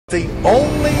The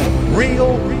only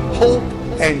real hope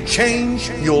and change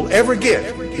you'll ever get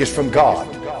is from God.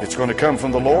 It's going to come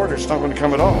from the Lord, or it's not going to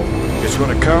come at all. It's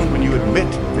going to come when you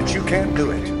admit that you can't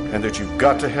do it and that you've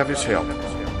got to have His help.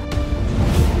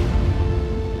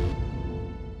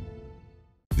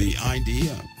 The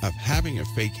idea of having a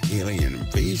fake alien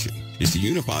invasion is to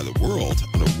unify the world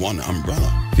under one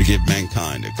umbrella to give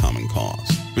mankind a common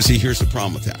cause. But see, here's the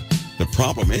problem with that. The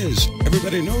problem is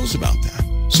everybody knows about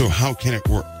that. So how can it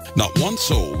work? Not one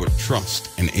soul would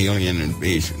trust an alien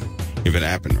invasion if it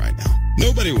happened right now.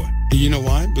 Nobody would. You know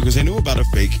why? Because they know about a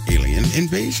fake alien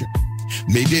invasion.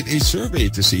 They did a survey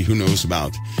to see who knows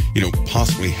about,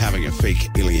 possibly having a fake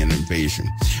alien invasion.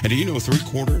 And do you know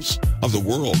 3/4 of the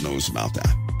world knows about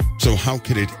that? So how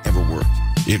could it ever work?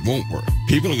 It won't work.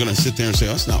 People are going to sit there and say,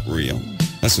 oh, it's not real.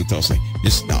 That's what they'll say.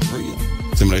 It's not real.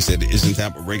 Somebody said, isn't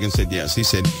that what Reagan said? Yes. He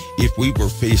said, if we were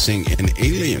facing an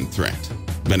alien threat,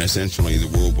 then essentially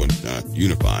the world would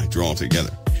unify, draw together,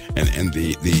 and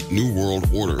the New World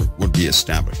Order would be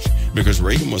established. Because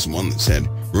Reagan was the one that said,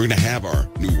 we're going to have our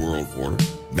New World Order,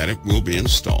 that it will be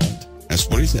installed. That's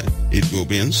what he said. It will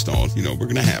be installed. We're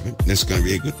going to have it. And it's going to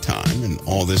be a good time and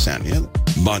all this, that, and the other.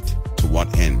 But to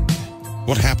what end?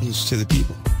 What happens to the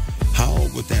people? How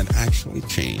would that actually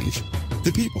change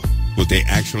the people? Would they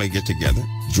actually get together,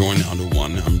 join under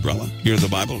one umbrella? The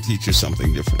Bible teaches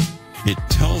something different. It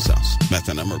tells us that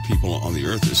the number of people on the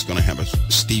earth is going to have a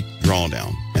steep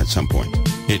drawdown at some point.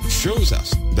 It shows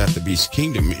us that the beast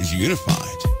kingdom is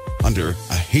unified under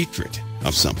a hatred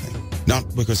of something.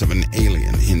 Not because of an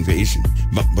alien invasion,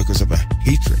 but because of a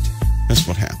hatred. That's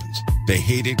what happens. They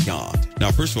hated God. Now,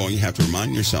 first of all, you have to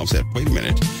remind yourselves that, wait a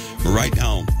minute, right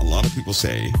now, a lot of people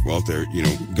say, well,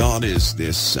 God is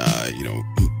this,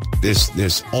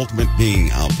 this ultimate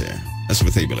being out there. That's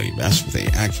what they believe. That's what they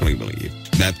actually believe.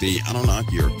 That the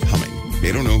Anunnaki are coming.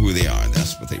 They don't know who they are.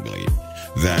 That's what they believe.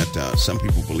 That some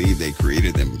people believe they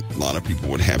created them. A lot of people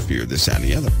would have fear, this, that, and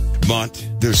the other. But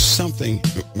there's something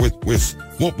with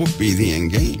what would be the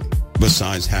end game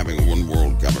besides having a one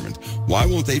world government. Why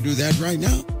won't they do that right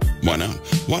now? Why not?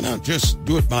 Why not just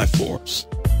do it by force?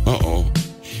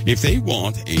 If they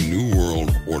want a new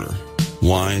world order,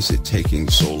 why is it taking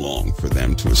so long for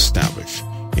them to establish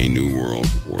a new world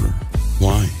order?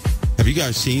 Why? Have you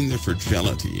guys seen the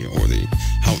fragility or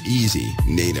how easy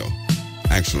NATO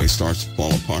actually starts to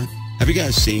fall apart? Have you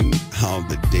guys seen how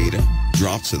the data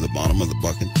drops to the bottom of the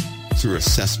bucket through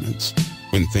assessments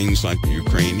when things like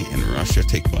Ukraine and Russia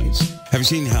take place? Have you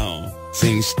seen how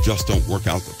things just don't work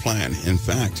out the plan? In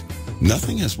fact,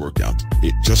 nothing has worked out.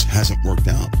 It just hasn't worked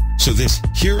out. So this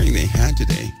hearing they had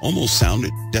today almost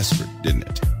sounded desperate, didn't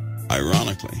it?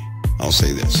 Ironically, I'll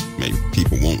say this. Maybe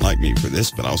people won't like me for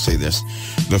this, but I'll say this.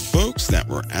 The folks that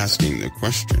were asking the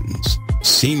questions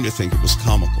seemed to think it was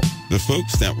comical. The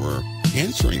folks that were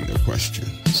answering the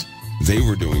questions, they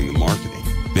were doing the marketing.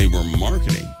 They were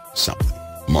marketing something.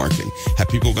 Marketing. Have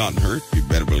people gotten hurt? You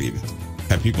better believe it.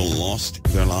 Have people lost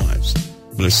their lives?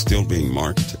 But it's still being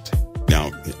marketed. Now,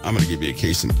 I'm going to give you a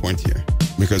case in point here,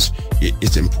 because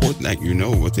it's important that you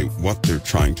know what they're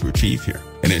trying to achieve here.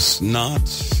 And it's not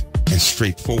as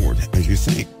straightforward as you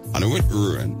think. I know it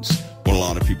ruins what a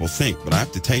lot of people think, but I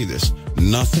have to tell you this.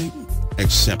 Nothing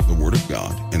except the Word of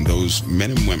God and those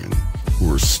men and women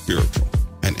who are spiritual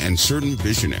and certain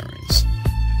visionaries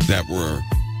that were,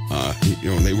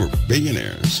 they were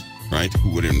billionaires, right,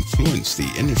 who would influence the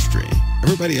industry.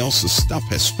 Everybody else's stuff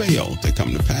has failed to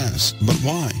come to pass. But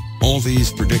why? All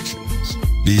these predictions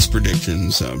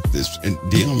of this,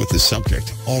 dealing with this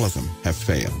subject, all of them have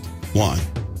failed. Why?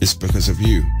 It's because of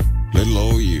you. Little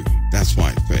old you. That's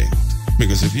why it failed.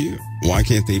 Because of you. Why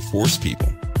can't they force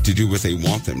people to do what they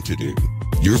want them to do?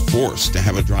 You're forced to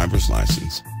have a driver's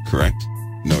license, correct?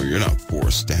 No, you're not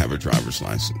forced to have a driver's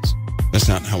license. That's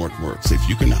not how it works. If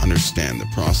you can understand the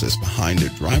process behind a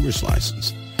driver's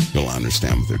license, you'll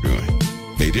understand what they're doing.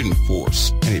 They didn't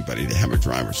force anybody to have a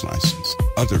driver's license.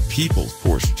 Other people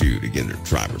forced you to get a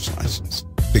driver's license.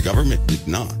 The government did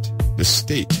not. The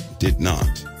state did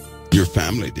not. Your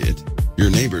family did. Your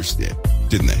neighbors did,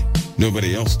 didn't they?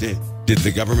 Nobody else did. Did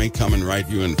the government come and write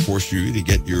you and force you to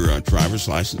get your driver's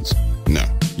license? No.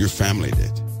 Your family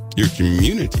did. Your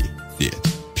community did.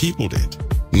 People did.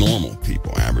 Normal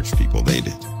people, average people, they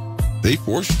did. They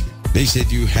forced you. They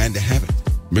said you had to have it.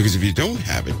 Because if you don't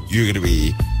have it, you're going to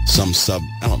be some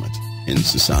sub-element in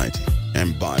society.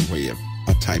 And by way of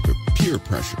a type of peer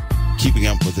pressure, keeping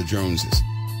up with the Joneses,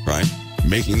 right?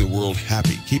 Making the world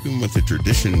happy, keeping with the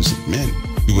traditions of men.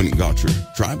 You wouldn't got your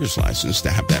driver's license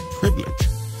to have that privilege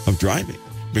of driving,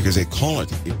 because they call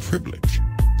it a privilege.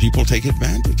 people take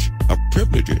advantage of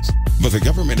privileges. But the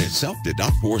government itself did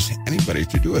not force anybody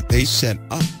to do it. They set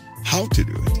up how to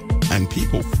do it, and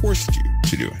people forced you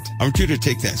to do it. I want you to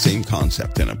take that same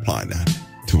concept and apply that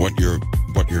to what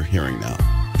you're hearing now.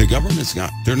 The government's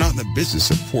they're not in the business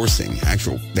of forcing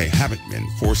they haven't been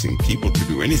forcing people to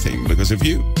do anything because of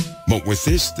you. But with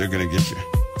this, they're going to get you.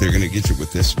 They're going to get you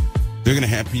with this. They're going to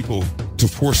have people to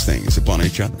force things upon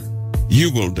each other.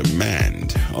 You will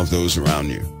demand of those around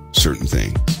you certain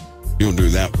things. You'll do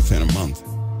that within a month.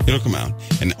 It'll come out.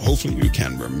 And hopefully you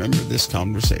can remember this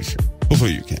conversation.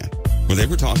 Hopefully you can. When they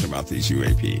were talking about these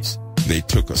UAPs, they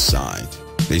took a side.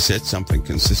 They said something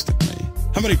consistently.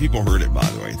 How many people heard it, by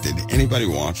the way? Did anybody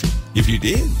watch it? If you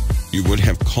did, you would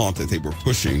have caught that they were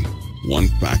pushing one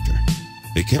factor.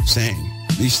 They kept saying,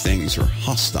 these things are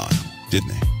hostile, didn't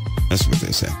they? That's what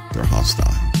they said. They're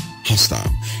hostile.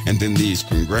 Hostile. And then these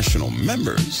congressional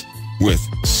members with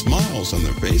smiles on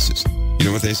their faces, you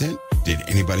know what they said? Did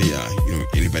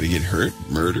anybody get hurt,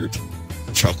 murdered,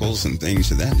 chuckles and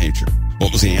things of that nature?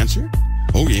 What was the answer?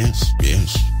 Oh, yes.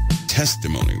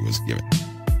 Testimony was given.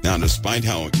 Now, despite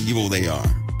how evil they are,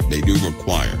 they do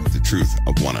require the truth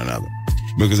of one another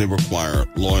because they require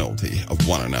loyalty of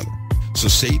one another. So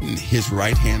Satan, his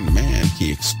right-hand man,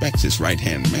 he expects his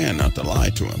right-hand man not to lie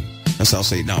to him. That's how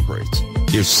Satan operates.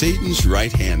 If Satan's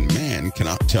right-hand man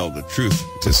cannot tell the truth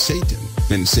to Satan,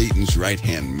 then Satan's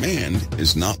right-hand man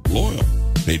is not loyal.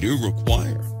 They do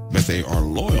require that they are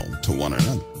loyal to one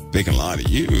another. They can lie to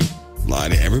you, lie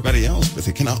to everybody else, but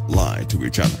they cannot lie to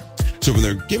each other. So when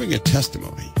they're giving a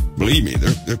testimony, believe me,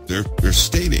 they're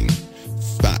stating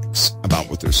facts about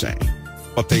what they're saying.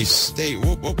 But they stay,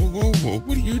 whoa,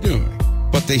 what are you doing?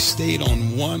 But they stayed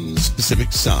on one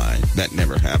specific side. That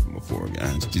never happened before,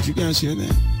 guys. Did you guys hear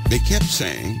that? They kept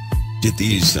saying, did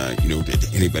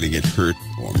anybody get hurt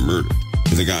or murdered?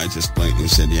 And the guy just blatantly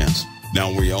said yes.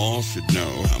 Now, we all should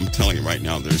know, I'm telling you right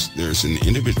now, there's an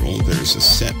individual, there's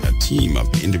a team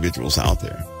of individuals out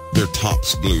there. Their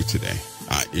tops blew today.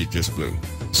 It just blew.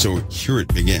 So here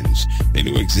it begins. They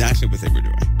knew exactly what they were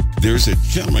doing. There's a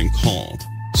gentleman called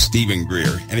Stephen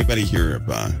Greer. Anybody here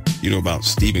about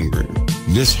Stephen Greer?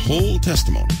 This whole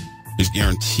testimony is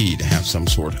guaranteed to have some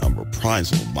sort of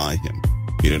reprisal by him.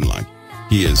 He didn't like it.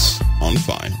 He is on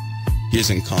fire. He is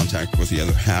in contact with the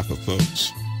other half of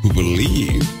folks who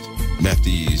believe that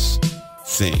these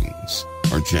things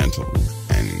are gentle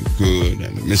and good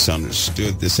and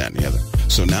misunderstood, this, that, and the other.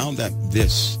 So now that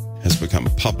this has become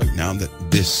public, now that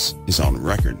this is on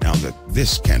record, now that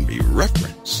this can be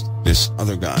referenced, this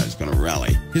other guy is going to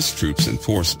rally his troops and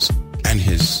forces and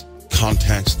his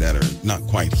contacts that are not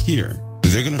quite here.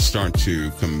 They're going to start to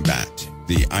combat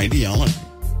the ideology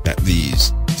that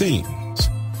these things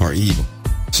are evil.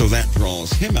 So that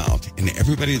draws him out and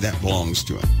everybody that belongs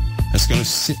to him. That's going to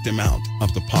sift him out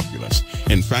of the populace.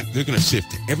 In fact, they're going to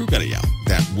sift everybody out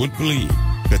that would believe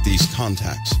that these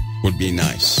contacts would be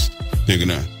nice. They're going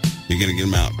to get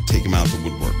them out, take them out of the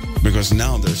woodwork, because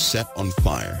now they're set on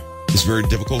fire. It's very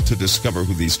difficult to discover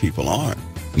who these people are.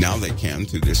 Now they can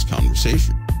through this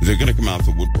conversation. They're going to come out of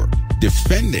the woodwork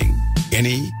defending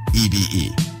any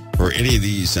EBE or any of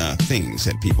these things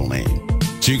that people name.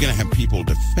 So you're going to have people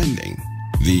defending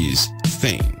these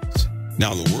things.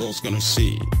 Now the world's going to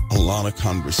see a lot of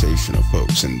conversation of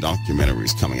folks and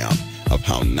documentaries coming out of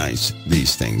how nice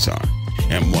these things are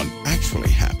and what actually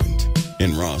happened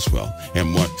in Roswell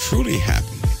and what truly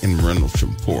happened in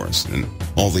Rendlesham Forest and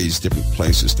all these different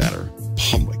places that are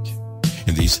public.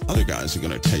 And these other guys are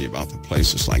going to tell you about the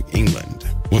places like England,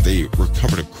 where they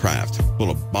recovered a craft full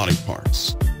of body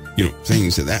parts,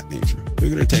 things of that nature. They're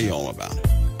going to tell you all about it.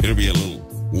 It'll be a little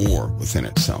war within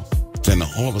itself. Then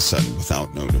all of a sudden,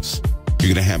 without notice,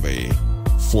 you're going to have a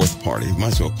fourth party. You might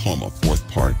as well call them a fourth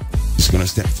party. It's going to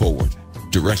step forward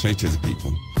directly to the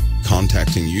people,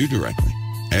 contacting you directly,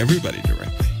 everybody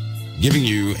directly, giving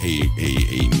you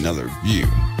another view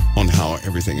on how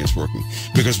everything is working.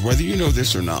 Because whether you know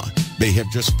this or not, they have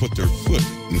just put their foot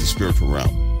in the spiritual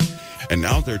realm. And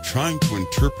now they're trying to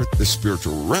interpret the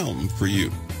spiritual realm for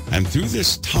you. And through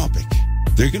this topic,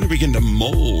 they're going to begin to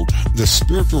mold the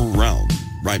spiritual realm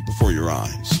right before your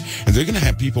eyes. And they're going to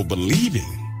have people believing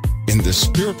in the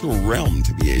spiritual realm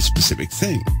to be a specific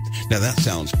thing. Now that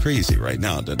sounds crazy right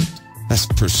now, doesn't it? That's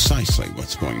precisely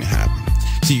what's going to happen.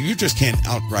 See, you just can't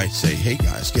outright say, hey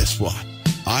guys, guess what?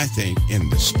 I think in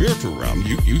the spiritual realm,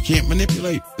 you can't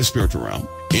manipulate the spiritual realm.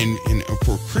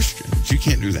 For Christians, you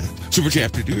can't do that. So what you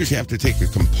have to do is you have to take a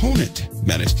component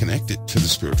that is connected to the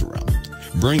spiritual realm,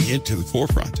 bring it to the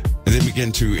forefront, and then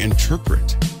begin to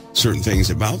interpret certain things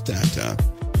about that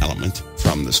element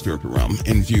from the spiritual realm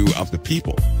in view of the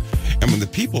people. And when the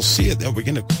people see it, they'll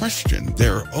begin to question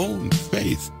their own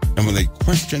faith. And when they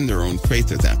question their own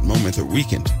faith at that moment, they're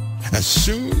weakened. As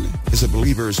soon as a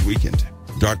believer is weakened,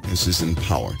 darkness is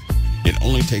empowered. It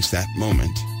only takes that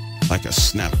moment, like a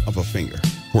snap of a finger,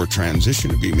 for a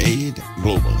transition to be made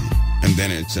globally. And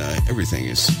then it's everything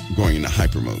is going into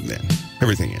hyper mode then.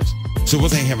 Everything is. So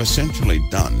what they have essentially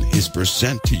done is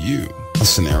present to you a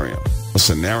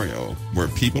scenario where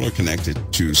people are connected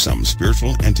to some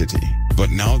spiritual entity,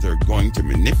 but now they're going to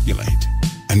manipulate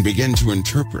and begin to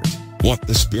interpret what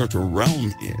the spiritual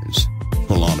realm is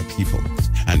for a lot of people.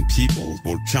 And people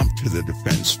will jump to the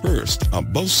defense first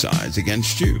of both sides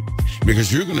against you,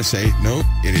 because you're going to say, no,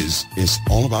 it's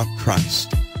all about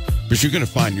Christ. But you're going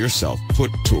to find yourself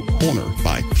put to a corner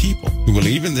by people who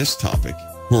believe in this topic,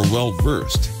 who are well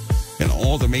versed in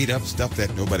all the made up stuff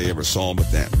that nobody ever saw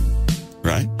but them,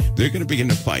 right? They're going to begin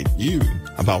to fight you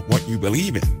about what you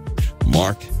believe in.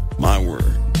 Mark my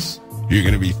words. You're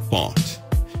going to be fought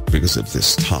because of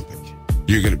this topic.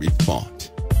 You're going to be fought.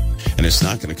 And it's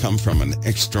not going to come from an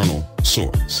external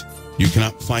source. You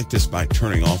cannot fight this by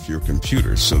turning off your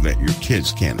computer so that your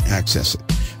kids can't access it.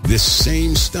 This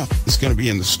same stuff is going to be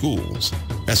in the schools.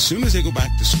 As soon as they go back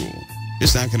to school,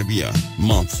 it's not going to be a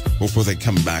month before they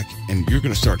come back, and you're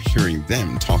going to start hearing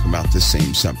them talk about this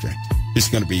same subject. It's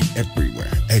going to be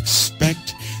everywhere.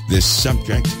 Expect this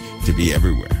subject to be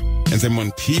everywhere. And then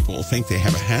when people think they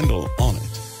have a handle on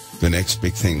it, the next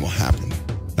big thing will happen.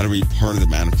 That'll be part of the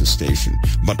manifestation.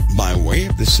 But by way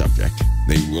of this subject,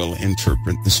 they will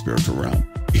interpret the spiritual realm.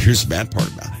 Here's the bad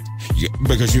part about it.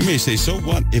 Because you may say, so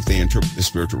what if they interpret the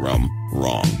spiritual realm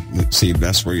wrong? See,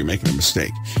 that's where you're making a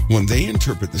mistake. When they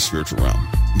interpret the spiritual realm,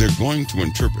 they're going to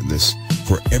interpret this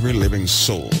for every living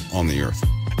soul on the earth.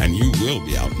 And you will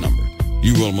be outnumbered.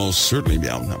 You will most certainly be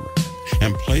outnumbered.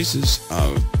 And places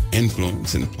of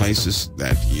influence and places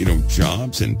that,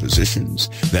 jobs and positions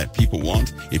that people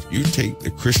want, if you take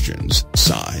the Christian's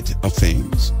side of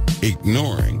things,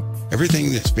 ignoring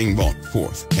everything that's being brought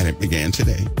forth, and it began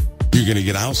today, you're going to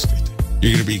get ousted.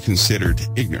 You're going to be considered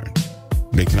ignorant.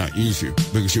 They cannot use you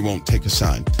because you won't take a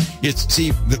side.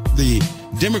 The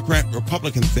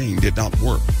Democrat-Republican thing did not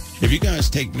work. If you guys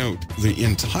take note, the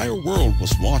entire world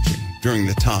was watching during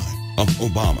the time of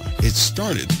Obama. It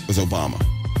started with Obama.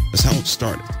 That's how it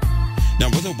started. Now,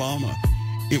 with Obama,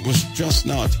 it was just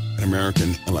not an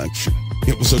American election.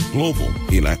 It was a global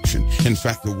election. In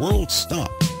fact, the world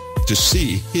stopped to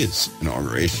see his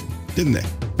inauguration, didn't they?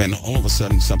 Then all of a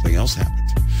sudden, something else happened.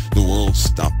 The world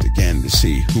stopped again to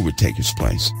see who would take his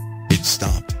place. It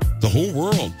stopped. The whole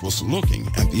world was looking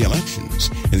at the elections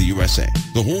in the USA.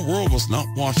 The whole world was not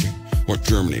watching what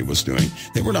Germany was doing.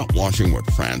 They were not watching what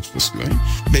France was doing.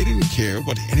 They didn't care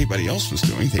what anybody else was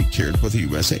doing. They cared what the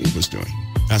USA was doing.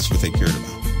 That's what they cared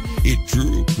about. It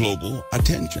drew global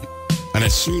attention. And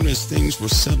as soon as things were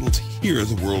settled here,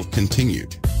 the world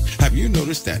continued. Have you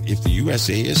noticed that if the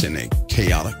USA is in a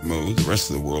chaotic mode, the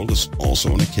rest of the world is also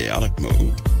in a chaotic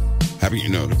mode? Haven't you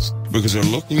noticed? Because they're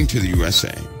looking to the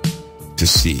USA to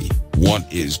see what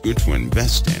is good to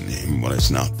invest in and what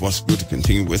is not, what's good to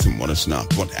continue with and what is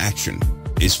not, what action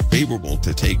is favorable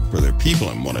to take for their people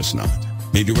and what is not.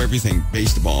 They do everything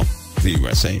based upon the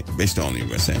USA, based on the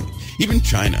USA. Even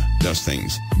China does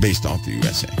things based off the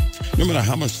USA. No matter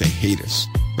how much they hate us,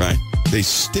 right? They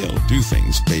still do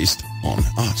things based on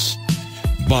us.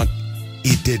 But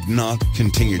it did not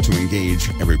continue to engage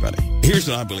everybody. Here's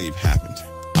what I believe happened.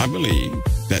 I believe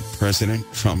that President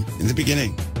Trump, in the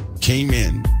beginning, came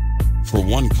in for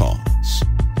one cause.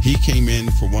 He came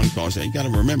in for one cause. Now, you got to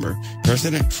remember,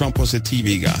 President Trump was a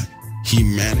TV guy. He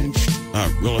managed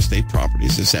real estate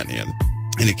properties, this, that, and the other.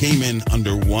 And it came in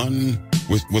under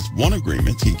with one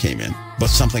agreement, he came in, but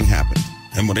something happened.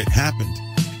 And when it happened,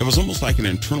 it was almost like an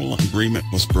internal agreement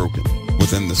was broken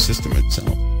within the system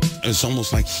itself. It's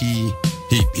almost like he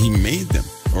made them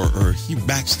or he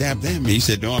backstabbed them. He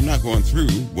said, no, I'm not going through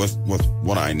with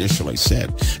what I initially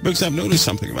said. Because I've noticed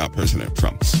something about President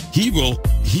Trump. He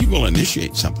will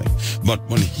initiate something, but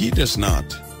when he does not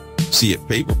see it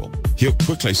favorable, he'll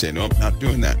quickly say, no, I'm not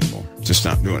doing that anymore. Just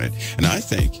not doing it. And I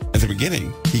think at the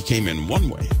beginning, he came in one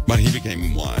way, but he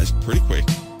became wise pretty quick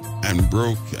and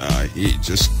broke, he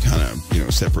just kind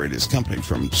of, separated his company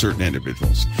from certain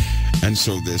individuals. And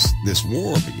so this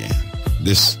war began.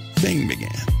 This thing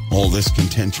began. All this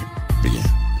contention began.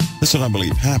 That's what I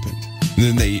believe happened.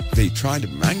 And then they tried to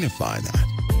magnify that.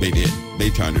 They did. They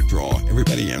tried to draw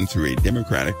everybody in through a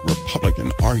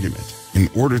Democratic-Republican argument in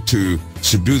order to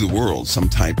subdue the world some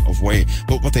type of way.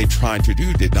 But what they tried to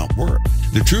do did not work.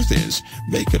 The truth is,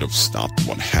 they could have stopped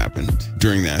what happened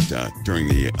during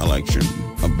the election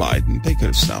of Biden. They could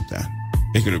have stopped that.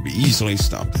 They could have easily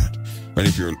stopped that. But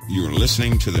if you're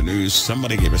listening to the news,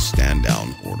 somebody gave a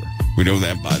stand-down order. We know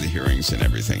that by the hearings and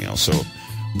everything else. So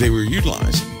they were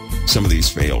utilizing some of these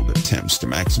failed attempts to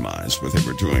maximize what they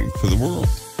were doing for the world.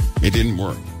 It didn't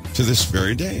work. To this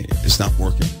very day, it's not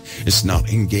working. It's not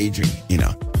engaging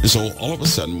enough. And so all of a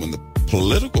sudden, when the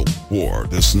political war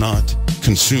does not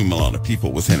consume a lot of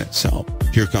people within itself,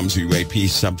 here comes the UAP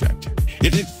subject.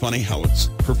 Isn't it funny how it's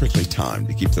perfectly timed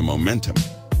to keep the momentum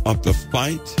of the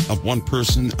fight of one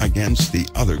person against the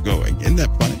other going? Isn't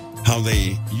that funny? How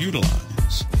they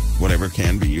utilize whatever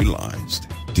can be utilized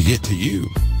to get to you.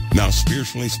 Now,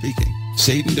 spiritually speaking,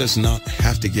 Satan does not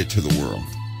have to get to the world.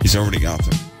 He's already got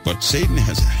them. But Satan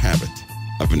has a habit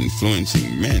of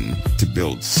influencing men to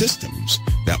build systems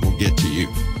that will get to you,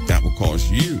 that will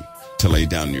cause you to lay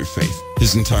down your faith.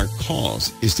 His entire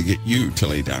cause is to get you to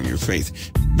lay down your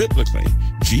faith. Biblically,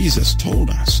 Jesus told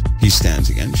us he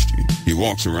stands against you. He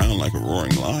walks around like a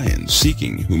roaring lion,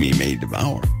 seeking whom he may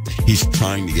devour. He's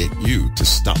trying to get you to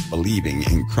stop believing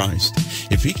in Christ.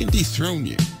 If he can dethrone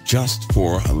you just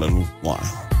for a little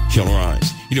while, he'll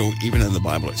arise. You know, even in the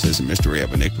Bible it says, the mystery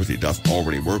of iniquity doth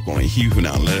already work, only he who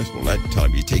now letteth will let till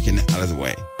it be taken out of the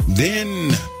way.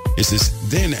 Then,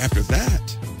 then after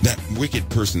that, that wicked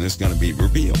person is going to be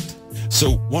revealed.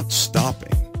 So what's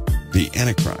stopping the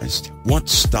Antichrist?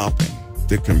 What's stopping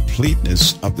the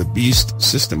completeness of the beast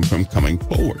system from coming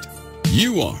forward?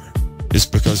 You are. It's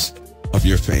because of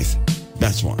your faith.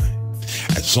 That's why.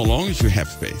 And so long as you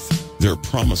have faith, there are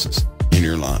promises in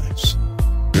your lives.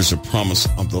 There's a promise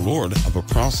of the Lord of a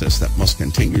process that must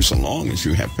continue so long as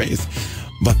you have faith.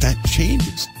 But that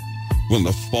changes when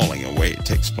the falling away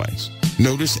takes place.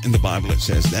 Notice in the Bible it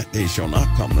says that day shall not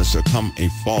come unless there come a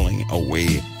falling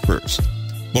away first.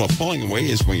 Well, a falling away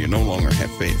is when you no longer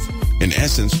have faith. In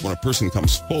essence, when a person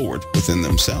comes forward within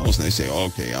themselves and they say,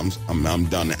 okay, I'm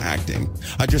done acting.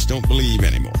 I just don't believe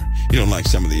anymore. You know, like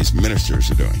some of these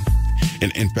ministers are doing.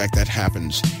 And in fact, that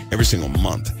happens every single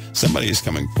month. Somebody is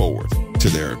coming forward to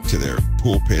their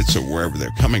pulpits or wherever they're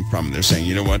coming from. They're saying,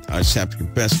 you know what, I just have to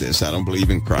confess this. I don't believe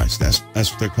in Christ. That's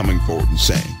what they're coming forward and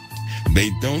saying. They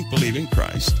don't believe in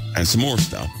Christ and some more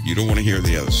stuff. You don't want to hear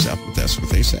the other stuff, but that's what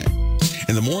they say.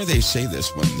 And the more they say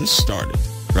this, when this started,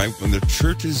 right, when the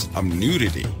churches of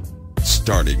nudity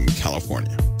started in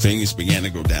California, things began to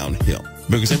go downhill.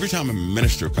 Because every time a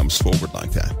minister comes forward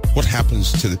like that, what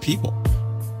happens to the people?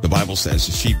 The Bible says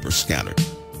the sheep are scattered.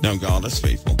 Now, God is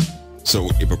faithful. So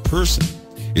if a person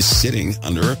is sitting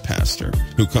under a pastor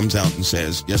who comes out and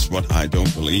says, guess what, I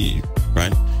don't believe,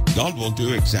 right? God will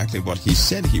do exactly what he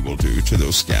said he will do to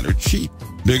those scattered sheep.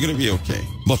 They're going to be okay.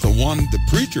 But the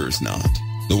preacher is not.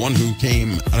 The one who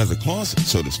came out of the closet,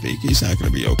 so to speak, he's not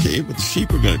going to be okay, but the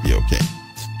sheep are going to be okay.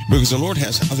 Because the Lord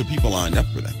has other people lined up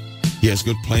for them. He has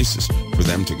good places for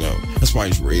them to go. That's why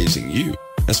he's raising you.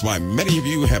 That's why many of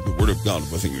you have the Word of God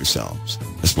within yourselves.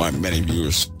 That's why many of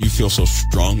you feel so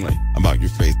strongly about your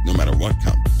faith no matter what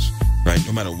comes, right?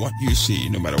 No matter what you see,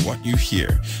 no matter what you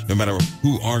hear, no matter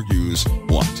who argues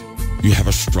what, you have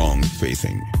a strong faith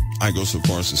in you. I go so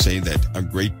far as to say that a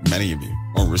great many of you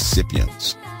are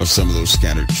recipients of some of those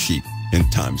scattered sheep in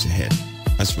times ahead.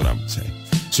 That's what I would say.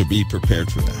 So be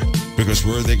prepared for that. Because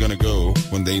where are they going to go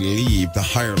when they leave the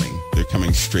hireling? They're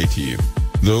coming straight to you.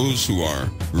 Those who are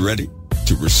ready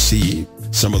to receive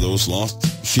some of those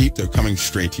lost sheep, they're coming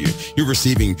straight to you. You're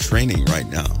receiving training right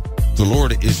now. The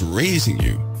Lord is raising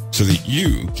you so that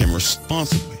you can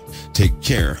responsibly take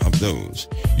care of those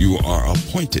you are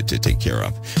appointed to take care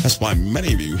of. That's why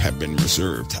many of you have been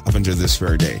reserved up until this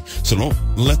very day. So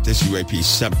don't let this UAP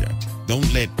subject,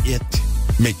 don't let it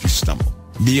make you stumble.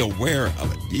 Be aware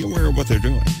of it. Be aware of what they're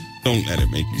doing. Don't let it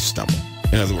make you stumble.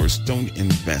 In other words, don't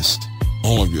invest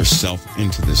all of yourself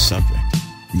into this subject.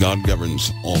 God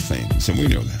governs all things, and we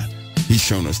know that. He's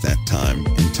shown us that time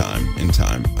and time and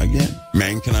time again.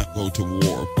 Man cannot go to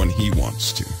war when he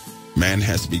wants to. Man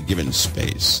has to be given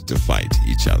space to fight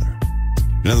each other.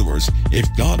 In other words, if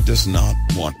God does not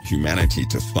want humanity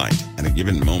to fight at a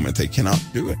given moment, they cannot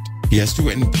do it. He has to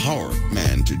empower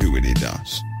man to do what he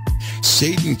does.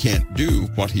 Satan can't do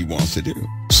what he wants to do.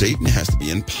 Satan has to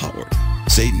be empowered.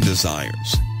 Satan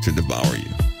desires to devour you,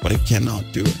 but he cannot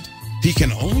do it. He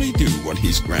can only do what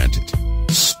he's granted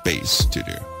space to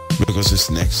do, because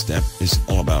this next step is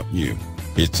all about you.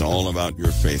 It's all about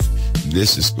your faith.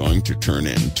 This is going to turn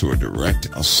into a direct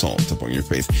assault upon your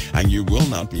faith, and you will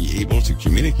not be able to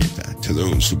communicate that to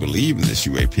those who believe in this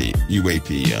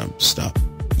UAP stuff.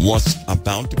 What's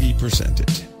about to be presented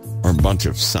are a bunch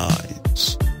of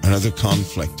sides. Another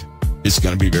conflict. It's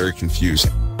going to be very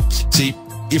confusing. See,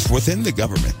 if within the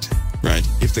government, right,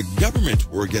 if the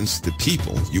government were against the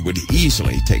people, you would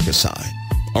easily take a side,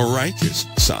 a righteous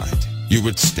side. you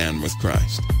would stand with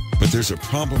Christ. But there's a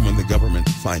problem when the government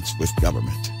fights with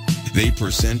government. They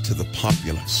present to the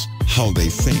populace how they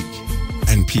think,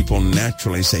 and people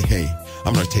naturally say, hey,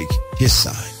 I'm going to take his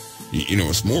side. You know,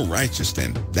 it's more righteous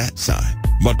than that side.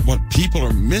 But what people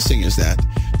are missing is that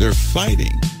they're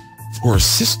fighting for a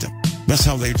system. That's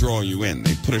how they draw you in.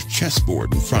 They put a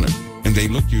chessboard in front of you, and they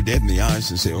look you dead in the eyes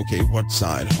and say, okay, what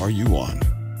side are you on?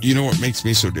 You know what makes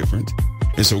me so different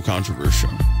and so controversial?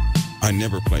 I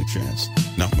never play chess.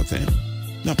 Not with him.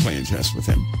 Not playing chess with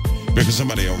him. Because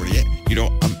somebody already, you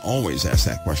know, I'm always asked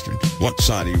that question. What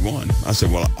side are you on? I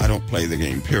said, well, I don't play the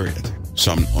game, period.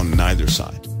 So I'm on neither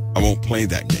side. I won't play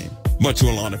that game. But to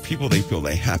a lot of people, they feel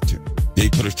they have to. They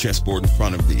put a chessboard in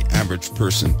front of the average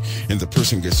person, and the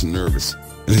person gets nervous,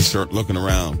 and they start looking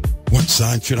around. What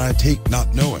side should I take?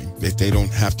 Not knowing that they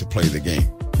don't have to play the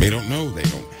game. They don't know they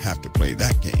don't have to play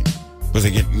that game. But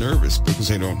they get nervous because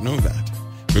they don't know that,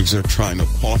 because they're trying to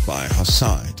qualify a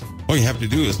side. All you have to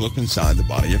do is look inside the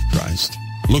body of Christ.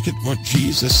 Look at what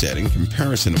Jesus said in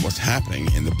comparison to what's happening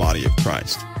in the body of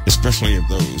Christ, especially of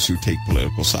those who take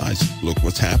political sides. Look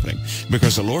what's happening.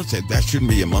 Because the Lord said that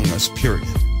shouldn't be among us, period.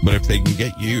 But if they can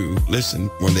get you, listen,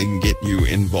 when they can get you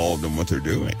involved in what they're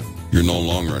doing, you're no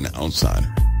longer an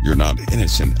outsider. You're not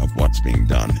innocent of what's being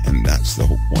done, and that's the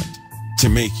whole point. To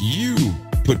make you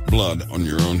put blood on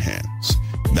your own hands,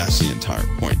 that's the entire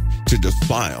point. To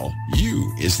defile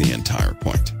you is the entire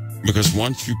point. Because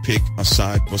once you pick a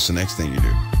side, what's the next thing you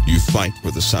do? You fight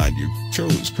with the side you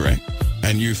chose, correct?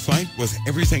 And you fight with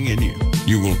everything in you.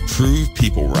 You will prove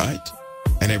people right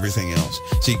and everything else.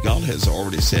 See, God has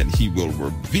already said he will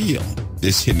reveal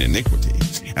this hidden iniquity.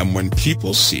 And when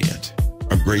people see it,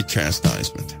 a great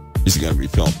chastisement is going to be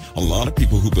felt. A lot of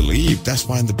people who believe, that's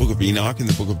why in the book of Enoch, in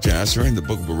the book of Jasher, in the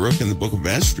book of Baruch, in the book of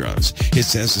Esdras, it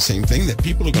says the same thing, that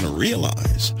people are going to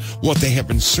realize what they have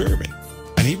been serving.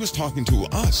 And he was talking to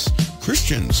us.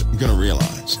 Christians are going to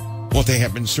realize what they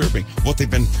have been serving, what they've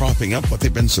been propping up, what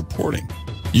they've been supporting.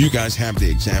 You guys have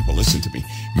the example. Listen to me.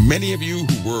 Many of you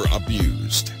who were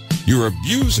abused, your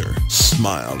abuser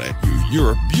smiled at you.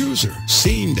 Your abuser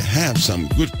seemed to have some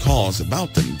good cause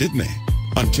about them, didn't they?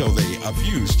 Until they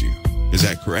abused you. Is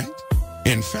that correct?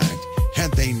 In fact,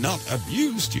 had they not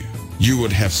abused you, you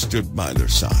would have stood by their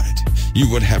side.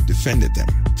 You would have defended them.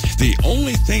 The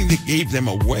only thing that gave them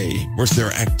away was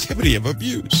their activity of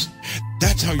abuse.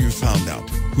 That's how you found out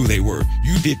who they were.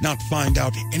 You did not find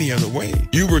out any other way.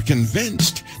 You were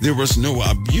convinced there was no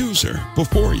abuser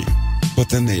before you, but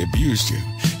then they abused you.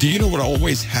 Do you know what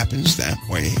always happens that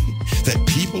way? That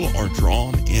people are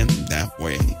drawn in that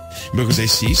way because they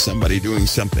see somebody doing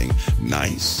something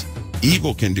nice.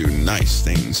 Evil can do nice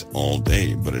things all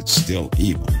day, but it's still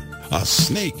evil. A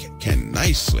snake can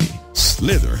nicely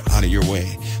slither out of your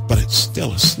way, but it's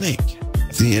still a snake.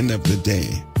 At the end of the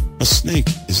day, a snake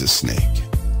is a snake.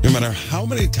 No matter how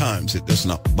many times it does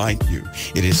not bite you,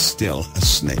 it is still a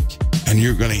snake, and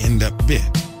you're going to end up bit.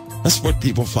 That's what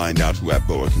people find out who have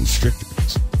boa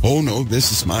constrictors. Oh no,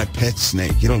 this is my pet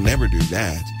snake. It'll never do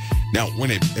that. Now,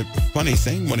 funny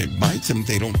thing, when it bites them,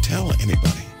 they don't tell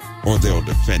anybody, or they'll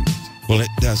defend it. Well, it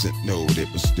doesn't know what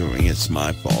it was doing. It's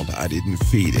my fault. I didn't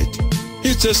feed it.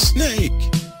 It's a snake.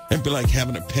 It'd be like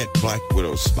having a pet black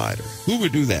widow spider. Who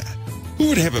would do that? Who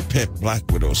would have a pet black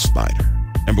widow spider?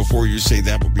 And before you say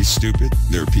that would be stupid,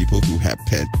 there are people who have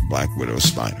pet black widow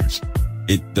spiders.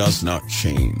 It does not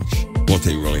change what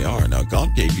they really are. Now, God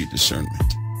gave you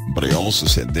discernment, but he also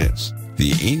said this.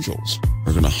 The angels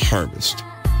are going to harvest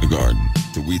the garden,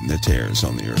 the wheat and the tares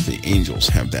on the earth. The angels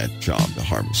have that job to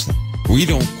harvest them. We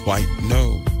don't quite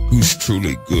know who's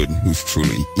truly good and who's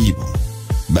truly evil.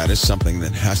 That is something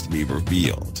that has to be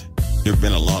revealed. There have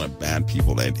been a lot of bad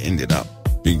people that ended up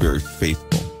being very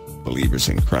faithful believers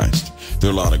in Christ.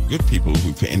 There are a lot of good people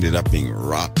who've ended up being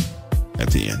rotten at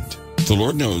the end. The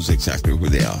Lord knows exactly who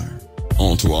they are.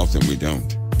 All too often we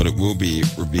don't, but it will be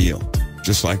revealed.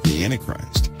 Just like the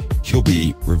Antichrist, he'll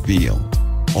be revealed.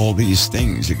 All these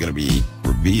things are going to be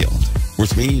revealed,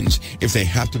 which means if they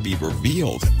have to be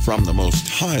revealed from the Most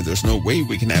High, there's no way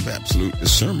we can have absolute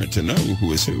discernment to know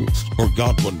who is who, or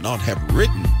God would not have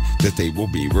written that they will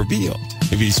be revealed.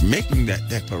 If he's making that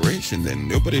declaration, then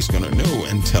nobody's going to know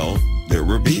until they're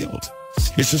revealed.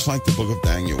 It's just like the book of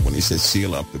Daniel when he says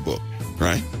seal up the book,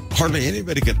 right? Hardly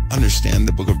anybody could understand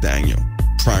the book of Daniel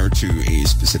prior to a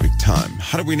specific time.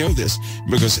 How do we know this?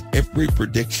 Because every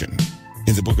prediction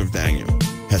in the book of Daniel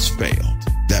has failed.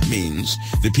 That means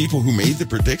the people who made the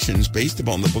predictions based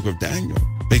upon the book of Daniel,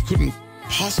 they couldn't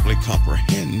possibly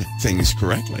comprehend things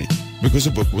correctly because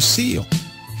the book was sealed.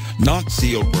 Not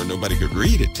sealed where nobody could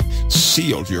read it.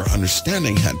 Sealed, your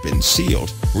understanding had been sealed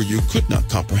where you could not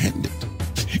comprehend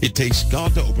it. It takes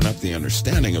God to open up the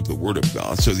understanding of the Word of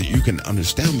God so that you can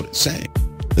understand what it's saying.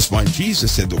 That's why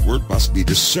Jesus said the Word must be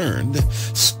discerned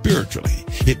spiritually.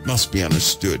 It must be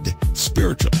understood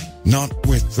spiritually, not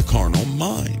with the carnal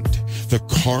mind. The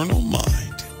carnal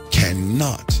mind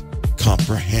cannot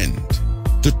comprehend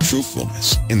the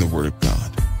truthfulness in the Word of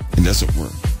God. It doesn't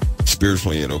work.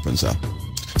 Spiritually, it opens up.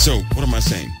 So, what am I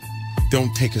saying?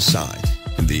 Don't take a side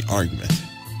in the argument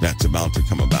that's about to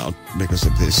come about because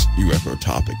of this UFO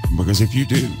topic. Because if you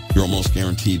do, you're almost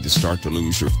guaranteed to start to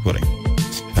lose your footing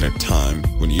at a time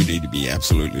when you need to be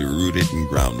absolutely rooted and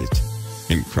grounded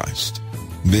in Christ.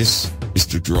 This is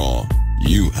to draw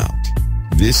you out.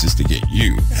 This is to get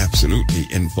you absolutely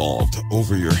involved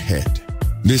over your head.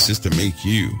 This is to make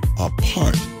you a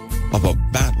part of a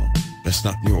battle that's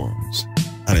not yours,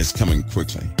 and it's coming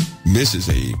quickly. This is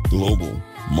a global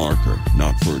marker,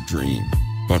 not for a dream,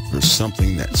 but for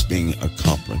something that's being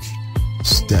accomplished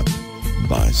step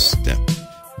by step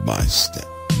by step.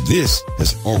 This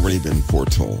has already been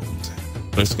foretold,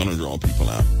 but it's going to draw people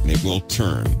out, and it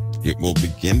will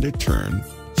begin to turn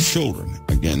children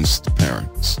against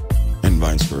parents and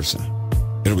vice versa.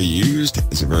 It'll be used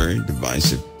as a very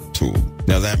divisive tool.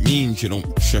 Now that means you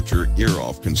don't shut your ear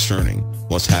off concerning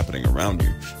what's happening around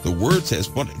you. The Word says,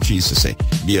 what did Jesus say?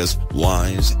 Be as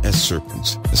wise as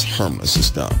serpents, as harmless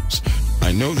as doves.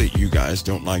 I know that you guys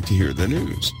don't like to hear the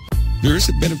news. There is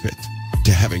a benefit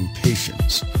to having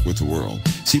patience with the world.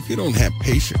 See, if you don't have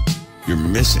patience, you're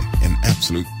missing an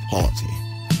absolute quality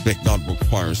that God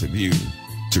requires of you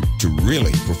to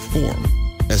really perform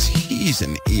as He's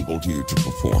enabled you to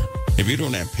perform. If you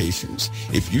don't have patience,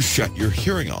 if you shut your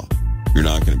hearing off, you're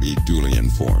not going to be duly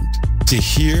informed. To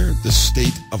hear the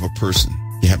state of a person,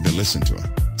 you have to listen to it.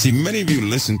 See, many of you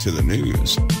listen to the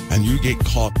news and you get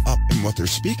caught up in what they're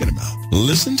speaking about.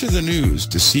 Listen to the news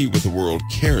to see what the world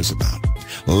cares about.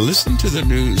 Listen to the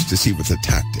news to see what the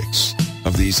tactics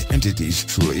of these entities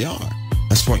truly are.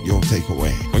 That's what you'll take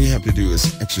away. All you have to do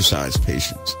is exercise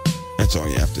patience. That's all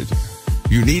you have to do.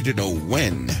 You need to know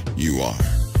when you are.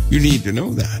 You need to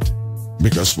know that.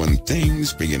 Because when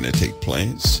things begin to take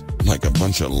place, like a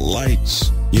bunch of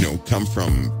lights, come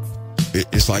from,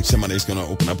 it's like somebody's going to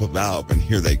open up a valve and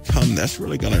here they come. That's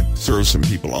really going to throw some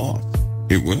people off.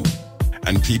 It will.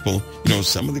 And people,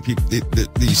 some of the people,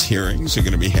 these hearings are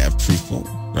going to be half truthful,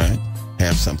 right?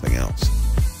 Half something else.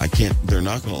 They're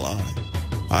not going to lie.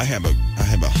 I have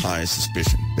a high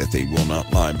suspicion that they will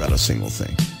not lie about a single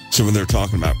thing. So when they're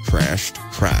talking about crashed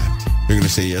craft, they're going to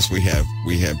say, yes, we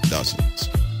have dozens.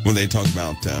 When they talk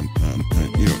about,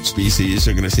 species,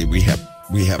 they're going to say, we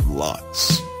have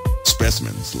lots.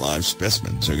 Specimens, live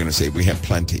specimens, they're going to say, we have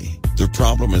plenty. The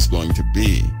problem is going to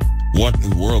be, what in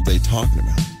the world are they talking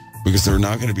about? Because they're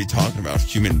not going to be talking about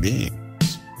human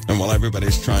beings. And while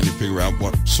everybody's trying to figure out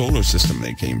what solar system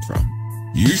they came from,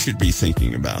 you should be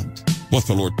thinking about what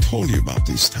the Lord told you about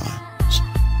these times,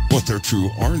 what their true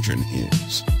origin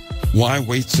is. Why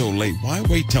wait so late? Why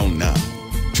wait till now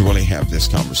to really have this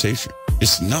conversation?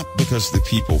 It's not because the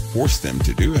people forced them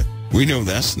to do it. We know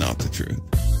that's not the truth.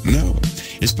 No,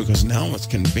 it's because now it's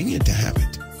convenient to have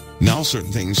it. Now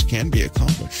certain things can be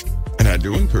accomplished. And I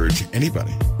do encourage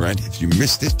anybody, right? If you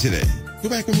missed it today, go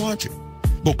back and watch it.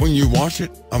 But when you watch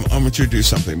it, I want you to do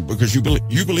something because you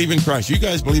believe in Christ. You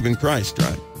guys believe in Christ,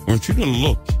 right? I want you to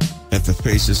look at the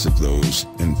faces of those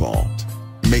involved.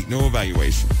 Make no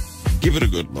evaluation. Give it a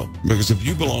good look. Because if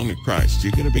you belong to Christ,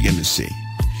 you're going to begin to see.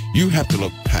 You have to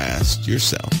look past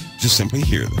yourself. Just simply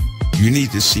hear them. You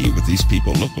need to see what these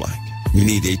people look like. You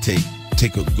need to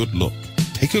take a good look.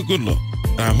 Take a good look.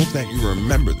 And I hope that you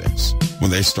remember this when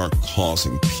they start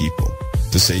causing people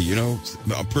to say,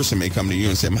 a person may come to you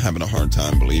and say, I'm having a hard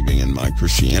time believing in my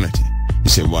Christianity. You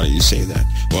say, why do you say that?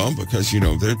 Well, because,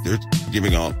 they're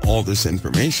giving out all this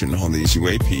information on these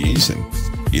UAPs and,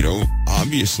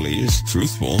 obviously it's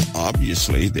truthful.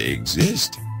 Obviously they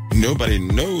exist. Nobody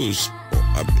knows,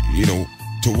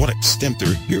 to what extent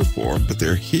they're here for, but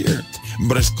they're here.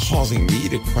 But it's causing me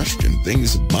to question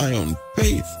things of my own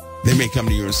faith. They may come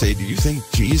to you and say, do you think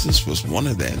Jesus was one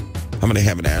of them? I'm going to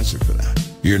have an answer for that.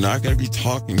 You're not going to be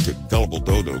talking to gullible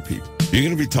dodo people. You're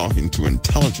going to be talking to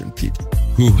intelligent people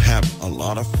who have a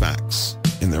lot of facts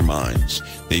in their minds.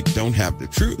 They don't have the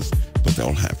truth, but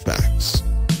they'll have facts.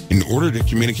 In order to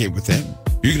communicate with them,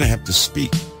 you're going to have to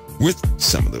speak with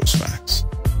some of those facts.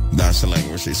 That's the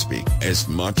language they speak. As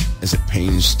much as it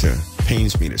pains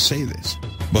me to say this,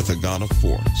 but the God of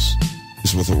force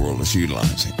is what the world is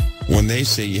utilizing. When they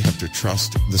say you have to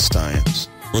trust the science,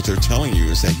 what they're telling you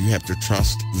is that you have to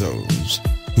trust those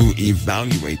who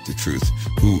evaluate the truth,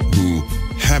 who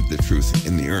have the truth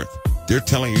in the earth. They're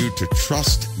telling you to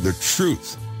trust the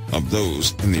truth of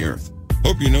those in the earth.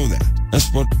 Hope you know that.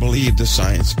 That's what believe the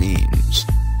science means.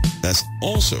 That's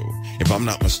also, if I'm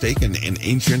not mistaken, an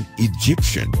ancient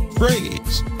Egyptian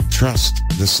phrase. Trust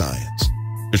the science.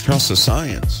 To trust the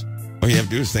science, all you have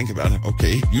to do is think about it.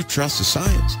 Okay, you trust the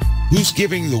science. Who's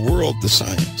giving the world the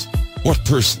science? What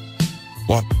person?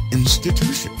 What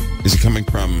institution? Is it coming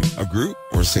from a group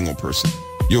or a single person?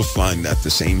 You'll find that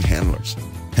the same handlers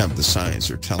have the science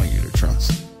they're telling you to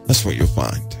trust. That's what you'll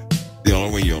find. The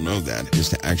only way you'll know that is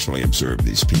to actually observe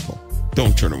these people.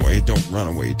 Don't turn away. Don't run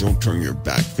away. Don't turn your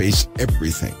back. Face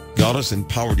everything. God has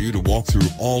empowered you to walk through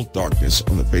all darkness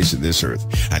on the face of this earth,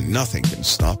 and nothing can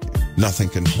stop you. Nothing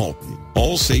can halt you.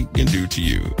 All Satan can do to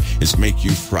you is make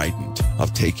you frightened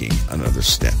of taking another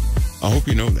step. I hope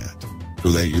you know that, so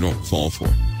that you don't fall for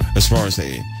it. As far as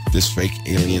this fake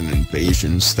alien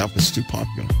invasion stuff is too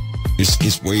popular.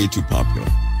 It's way too popular.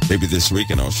 Maybe this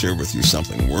weekend I'll share with you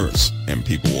something worse, and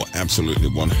people will absolutely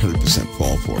 100%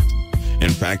 fall for it. In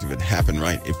fact, if it happened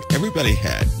right, if everybody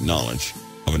had knowledge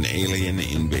of an alien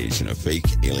invasion, a fake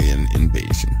alien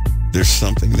invasion, there's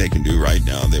something they can do right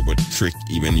now that would trick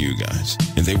even you guys.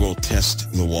 And they will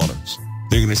test the waters.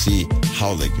 They're going to see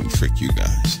how they can trick you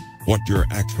guys, what you're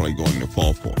actually going to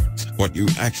fall for, what you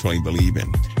actually believe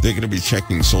in. They're going to be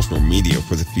checking social media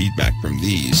for the feedback from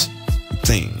these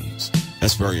things.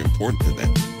 That's very important to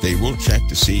them. They will check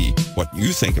to see what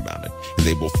you think about it, and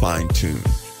they will fine-tune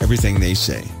everything they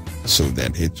say so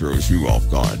that it throws you off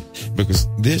guard. Because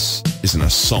this is an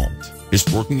assault.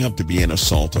 It's working up to be an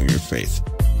assault on your faith,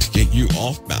 to get you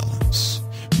off balance.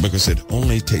 Because it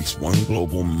only takes one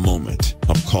global moment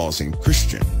of causing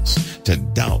Christians to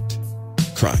doubt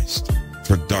Christ,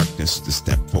 for darkness to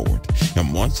step forward.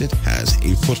 And once it has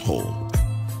a foothold,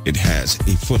 it has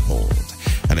a foothold,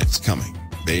 and it's coming.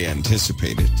 They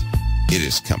anticipate it. It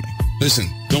is coming. Listen,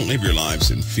 don't live your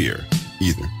lives in fear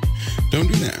either. Don't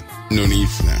do that. No need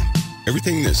for that.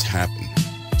 Everything that's happened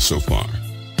so far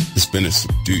has been to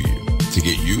subdue you, to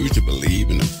get you to believe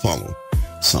and to follow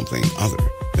something other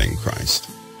than Christ.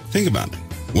 Think about it.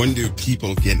 When do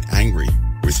people get angry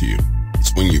with you?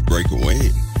 It's when you break away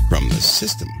from the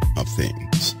system of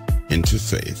things into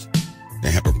faith.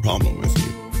 They have a problem with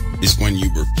you. It's when you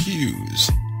refuse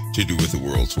to do it the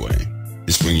world's way.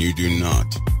 It's when you do not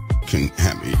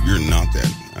you're not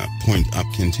that point of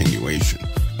continuation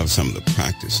of some of the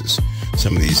practices,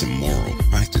 some of these immoral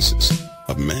practices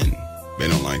of men. They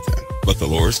don't like that. But the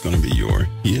Lord's going to be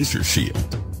He is your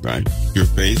shield, right? Your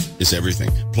faith is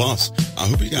everything. Plus, I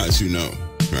hope you guys do know,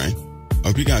 right? I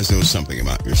hope you guys know something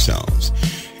about yourselves.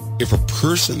 If a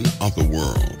person of the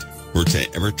world were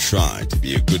to ever try to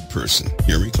be a good person,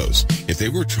 hear me close, if they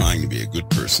were trying to be a good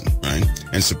person, right?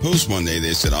 And suppose one day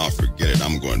they said, oh, forget it,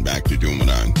 I'm going back to doing what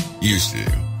I used to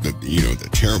do, the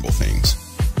terrible things,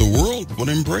 the world would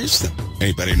embrace them.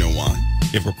 Anybody know why?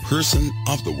 If a person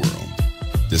of the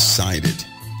world decided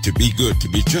to be good, to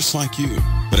be just like you,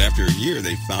 but after a year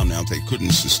they found out they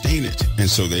couldn't sustain it, and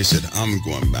so they said, I'm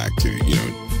going back to,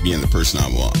 being the person I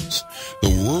was, the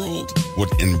world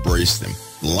would embrace them,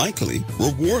 likely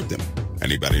reward them.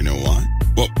 Anybody know why?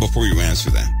 Well, before you answer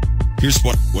that, here's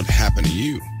what would happen to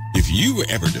you. If you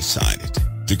ever decided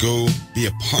to go be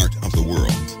a part of the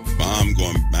world, well, I'm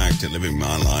going back to living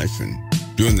my life and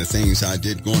doing the things I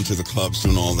did, going to the clubs,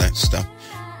 doing all that stuff,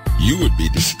 you would be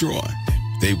destroyed.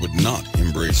 They would not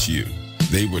embrace you.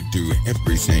 They would do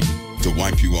everything to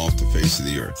wipe you off the face of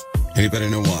the earth. Anybody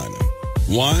know why, though?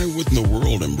 Why wouldn't the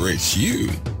world embrace you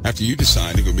after you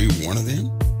decide to go be one of them?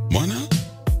 Why not?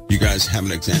 You guys have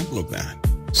an example of that.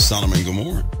 Sodom and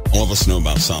Gomorrah. All of us know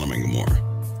about Sodom and Gomorrah.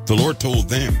 The Lord told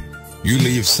them, you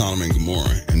leave Sodom and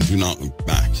Gomorrah and do not look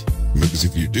back. Because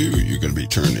if you do, you're going to be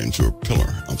turned into a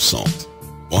pillar of salt.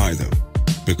 Why, though?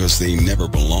 Because they never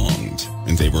belonged,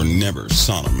 and they were never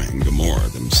Sodom and Gomorrah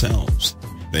themselves.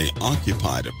 They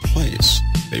occupied a place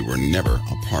they were never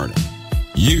a part of.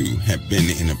 You have been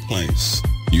in a place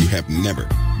you have never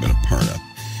been a part of.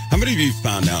 How many of you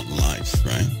found out in life,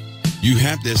 right? You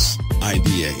have this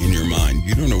idea in your mind.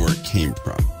 You don't know where it came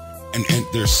from. And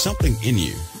there's something in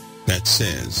you that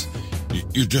says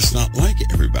you're just not like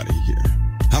everybody here.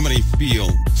 How many feel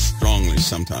strongly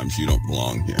sometimes you don't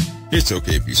belong here? It's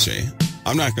okay if you say it.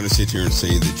 I'm not going to sit here and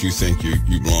say that you think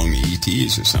you belong to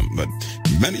ETs or something, but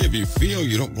many of you feel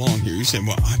you don't belong here. You say,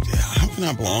 well, how can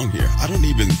I belong here? I don't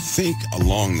even think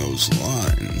along those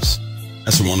lines.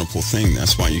 That's a wonderful thing.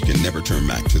 That's why you can never turn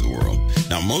back to the world.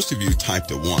 Now, most of you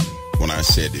typed a 1 when I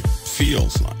said it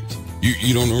feels like.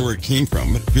 You don't know where it came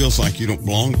from, but it feels like you don't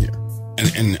belong here.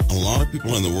 And a lot of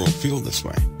people in the world feel this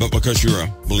way. But because you're a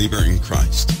believer in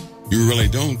Christ, you really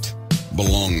don't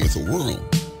belong with the world.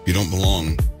 You don't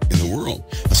belong in the world,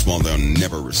 that's why they'll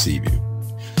never receive you.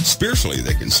 Spiritually,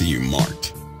 they can see you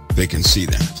marked. They can see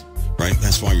that, right?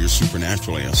 That's why you're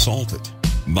supernaturally assaulted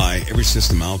by every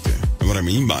system out there. And what I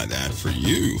mean by that, for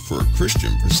you, for a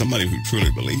Christian, for somebody who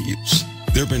truly believes,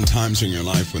 there have been times in your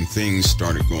life when things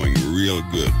started going real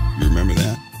good. You remember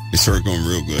that? They started going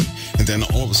real good. And then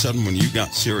all of a sudden, when you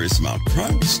got serious about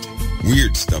Christ,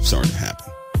 weird stuff started to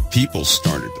happen. People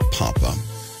started to pop up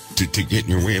to get in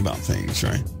your way about things,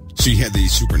 right? So you had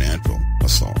these supernatural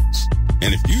assaults.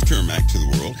 And if you turn back to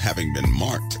the world, having been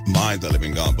marked by the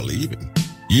living God believing,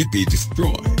 you'd be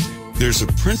destroyed. There's a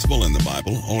principle in the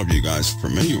Bible, all of you guys are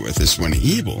familiar with this, when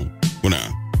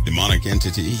a demonic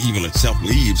entity, evil itself,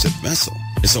 leaves a vessel,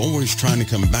 it's always trying to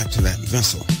come back to that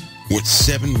vessel with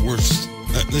seven worse,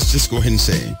 let's just go ahead and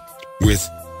say, with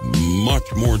much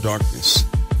more darkness.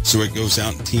 So it goes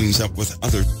out and teams up with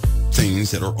other things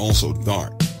that are also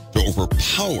dark to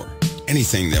overpower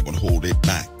anything that would hold it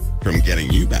back from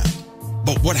getting you back.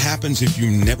 But what happens if you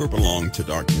never belong to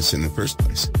darkness in the first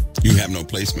place? You have no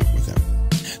placement with them.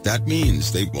 That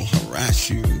means they will harass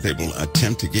you. They will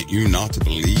attempt to get you not to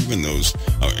believe in those,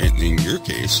 in your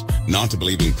case, not to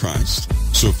believe in Christ.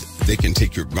 So if they can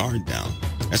take your guard down,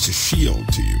 that's a shield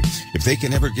to you. If they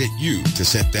can ever get you to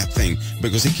set that thing,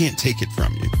 because they can't take it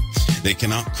from you. They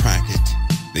cannot crack it.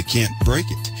 They can't break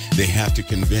it. They have to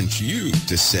convince you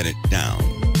to set it down.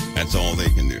 That's all they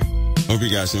can do. Hope you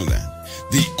guys know that.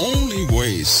 The only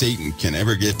way Satan can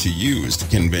ever get to you is to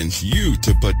convince you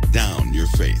to put down your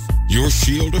faith. Your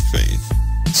shield of faith.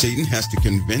 Satan has to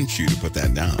convince you to put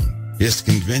that down. He has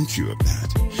to convince you of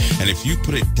that. And if you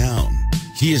put it down,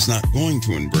 he is not going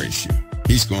to embrace you.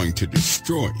 He's going to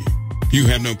destroy you. You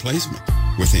have no placement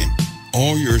with him.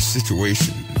 All your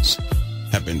situations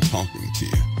have been talking to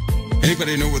you.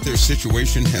 Anybody know what their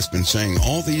situation has been saying?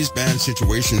 All these bad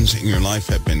situations in your life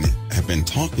have been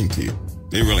talking to you.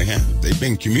 They really have. They've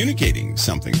been communicating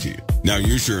something to you. Now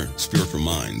use your spiritual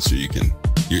mind so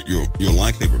you'll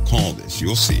likely recall this.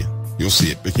 You'll see it. You'll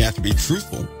see it. But you have to be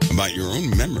truthful about your own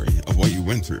memory of what you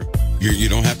went through. You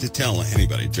don't have to tell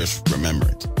anybody. Just remember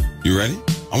it. You ready?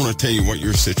 I want to tell you what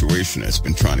your situation has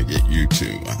been trying to get you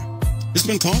to. It's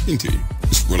been talking to you.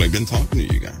 It's really been talking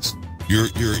to you guys. Your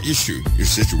issue, your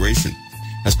situation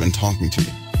has been talking to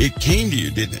you. It came to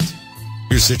you, didn't it?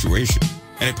 Your situation.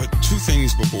 And it put two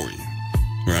things before you.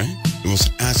 Right? It was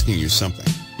asking you something.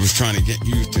 It was trying to get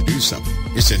you to do something.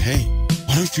 It said, hey,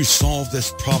 why don't you solve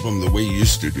this problem the way you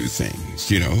used to do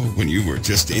things? You know, when you were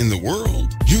just in the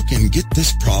world, you can get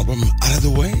this problem out of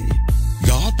the way.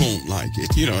 God won't like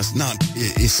it. You know, it's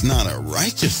not a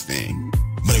righteous thing,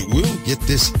 but it will get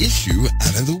this issue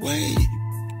out of the way.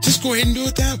 Just go ahead and do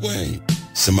it that way.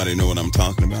 Somebody know what I'm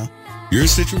talking about? Your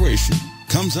situation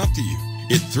comes up to you.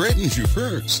 It threatens you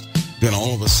first. Then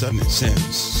all of a sudden it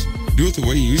says, do it the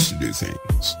way you used to do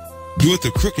things. Do it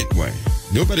the crooked way.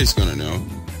 Nobody's going to know.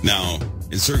 Now,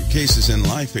 in certain cases in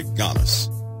life, it got us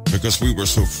because we were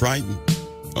so frightened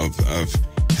of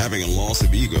having a loss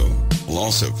of ego, a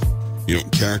loss of,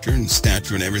 character and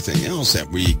stature and everything else that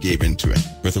we gave into it.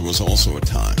 But there was also a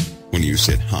time when you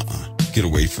said, get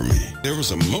away from me. There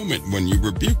was a moment when you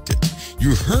rebuked it.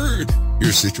 You heard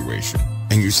your situation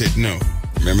and you said no.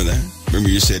 Remember that? Remember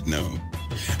you said no.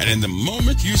 And in the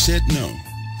moment you said no,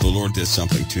 the Lord did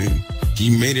something to you. He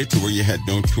made it to where you had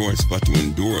no choice but to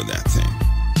endure that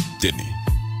thing, didn't he?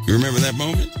 You remember that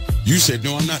moment? You said,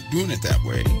 no, I'm not doing it that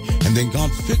way. And then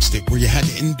God fixed it where you had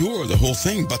to endure the whole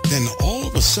thing. But then all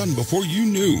of a sudden, before you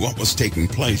knew what was taking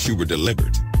place, you were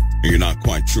delivered. And you're not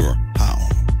quite sure how.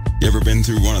 You ever been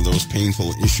through one of those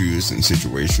painful issues and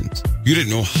situations? You didn't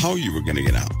know how you were going to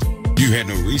get out. You had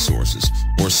no resources,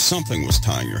 or something was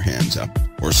tying your hands up,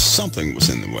 or something was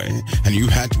in the way, and you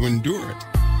had to endure it.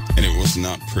 And it was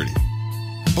not pretty.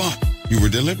 But you were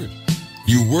delivered.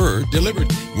 You were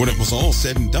delivered. When it was all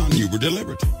said and done, you were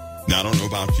delivered. Now, I don't know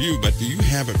about you, but do you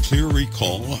have a clear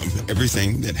recall of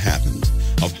everything that happened,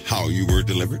 of how you were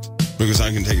delivered? Because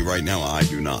I can tell you right now, I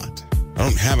do not. I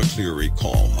don't have a clear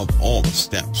recall of all the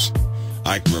steps.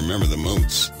 I can remember the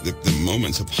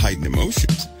moments of heightened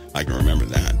emotions. I can remember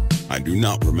that. I do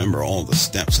not remember all the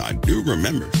steps. I do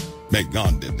remember that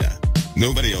God did that.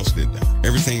 Nobody else did that.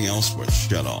 Everything else was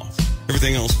shut off.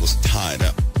 Everything else was tied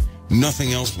up.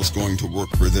 Nothing else was going to work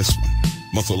for this one.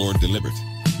 But the Lord delivered.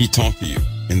 He talked to you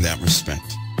in that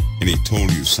respect. And he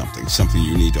told you something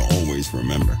you need to always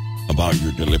remember about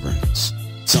your deliverance.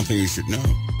 Something you should know.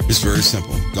 It's very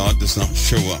simple. God does not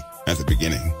show up at the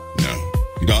beginning. No.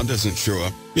 God doesn't show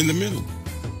up in the middle.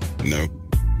 No.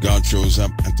 God shows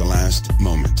up at the last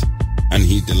moment. And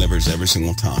he delivers every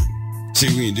single time. See,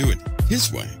 when you do it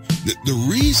his way, the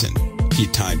reason he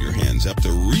tied your hands up,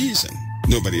 the reason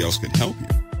Nobody else could help you,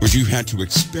 but you had to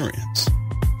experience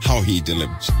how he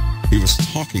delivers. He was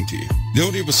talking to you. You know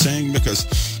what he was saying? Because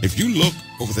if you look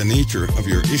over the nature of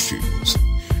your issues,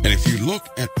 and if you look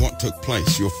at what took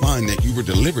place, you'll find that you were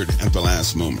delivered at the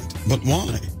last moment. But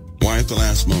why? Why at the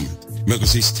last moment?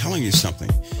 Because he's telling you something.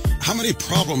 How many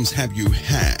problems have you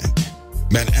had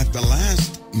that at the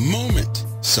last moment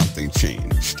something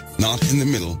changed? Not in the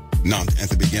middle, not at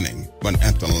the beginning, but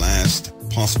at the last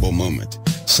possible moment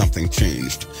something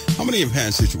changed. How many have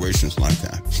had situations like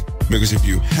that? Because if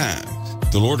you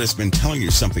have, the Lord has been telling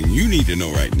you something you need to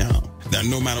know right now, that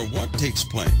no matter what takes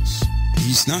place,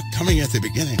 he's not coming at the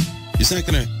beginning. He's not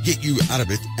going to get you out of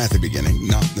it at the beginning,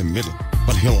 not in the middle,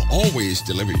 but he'll always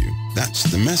deliver you. That's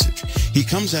the message. He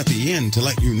comes at the end to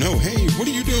let you know, hey, what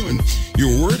are you doing?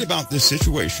 You're worried about this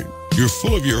situation. You're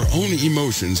full of your own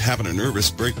emotions, having a nervous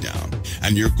breakdown,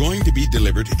 and you're going to be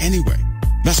delivered anyway.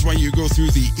 That's why you go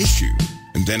through the issue.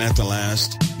 And then at the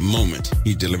last moment,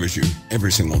 he delivers you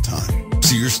every single time.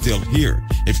 So you're still here.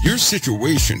 If your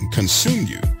situation consumed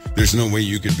you, there's no way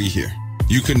you could be here.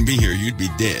 You couldn't be here. You'd be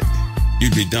dead.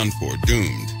 You'd be done for,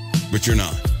 doomed. But you're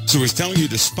not. So he's telling you,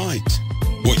 despite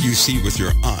what you see with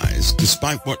your eyes,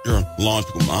 despite what your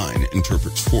logical mind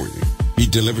interprets for you, he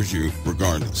delivers you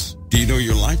regardless. Do you know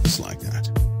your life is like that?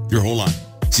 Your whole life.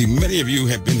 See, many of you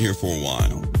have been here for a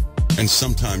while, and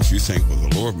sometimes you think, well,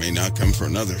 the Lord may not come for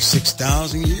another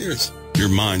 6,000 years. Your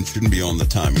mind shouldn't be on the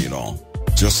timing at all.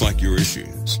 Just like your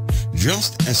issues.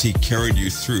 Just as he carried you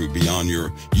through beyond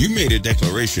you made a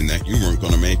declaration that you weren't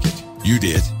going to make it. You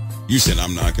did. You said,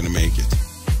 I'm not going to make it.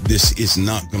 This is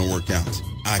not going to work out.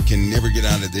 I can never get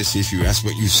out of this issue. That's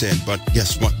what you said. But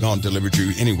guess what? God delivered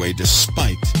you anyway,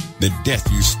 despite the death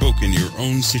you spoke in your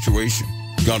own situation.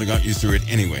 God got you through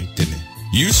it anyway, didn't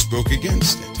he? You spoke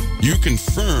against it. You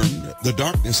confirmed the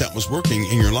darkness that was working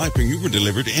in your life, and you were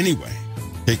delivered anyway.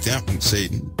 Take that one,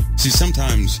 Satan. See,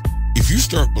 sometimes if you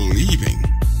start believing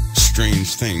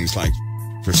strange things, like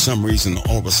for some reason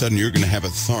all of a sudden you're going to have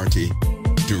authority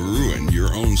to ruin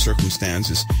your own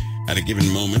circumstances at a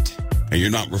given moment, and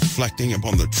you're not reflecting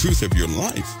upon the truth of your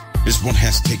life, is what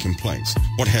has taken place.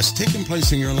 What has taken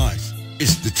place in your life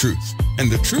is the truth.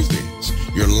 And the truth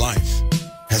is, your life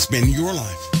has been your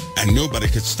life, and nobody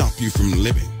could stop you from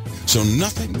living. So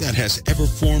nothing that has ever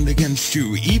formed against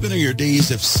you, even in your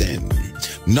days of sin,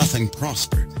 nothing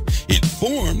prospered. It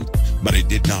formed, but it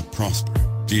did not prosper.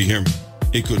 Do you hear me?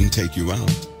 It couldn't take you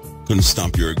out. Couldn't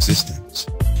stop your existence.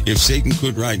 If Satan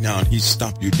could right now, he'd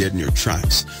stop you dead in your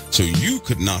tracks, so you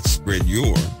could not spread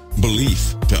your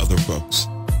belief to other folks.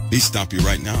 He'd stop you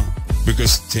right now,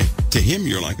 because to him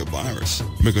you're like a virus.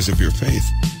 Because of your faith,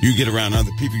 you get around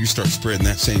other people, you start spreading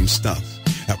that same stuff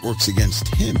that works against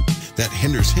him, that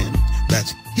hinders him.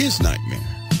 That's his nightmare,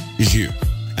 is you.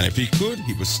 And if he could,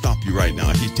 he would stop you right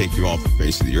now. He'd take you off the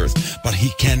face of the earth. But he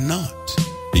cannot.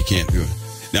 He can't do it.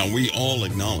 Now, we all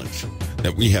acknowledge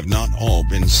that we have not all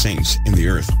been saints in the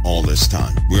earth all this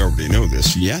time. We already know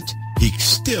this, yet he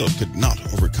still could not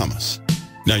overcome us.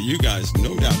 Now, you guys,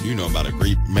 no doubt you know about a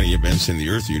great many events in the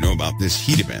earth. You know about this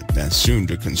heat event that's soon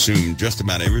to consume just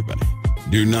about everybody.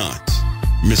 Do not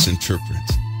misinterpret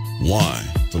why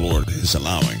the Lord is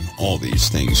allowing all these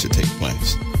things to take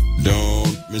place.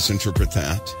 Don't misinterpret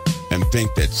that and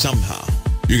think that somehow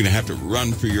you're going to have to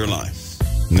run for your life.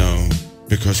 No,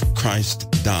 because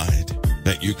Christ died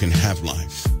that you can have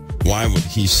life. Why would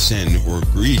he send or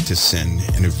agree to send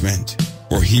an event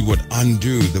where he would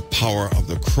undo the power of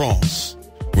the cross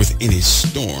with any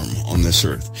storm on this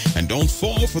earth? And don't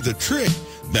fall for the trick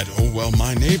that, oh, well,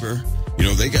 my neighbor,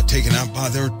 they got taken out by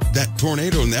that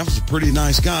tornado, and that was a pretty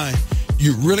nice guy.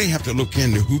 You really have to look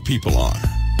into who people are,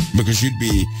 because you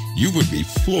would be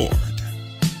floored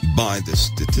by the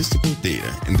statistical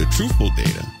data and the truthful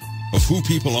data of who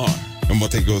people are and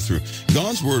what they go through.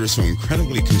 God's word is so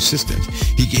incredibly consistent.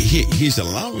 He's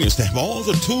allowing us to have all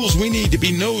the tools we need to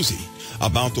be nosy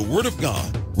about the word of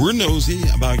God. We're nosy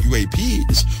about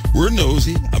UAPs. We're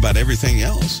nosy about everything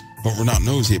else, but we're not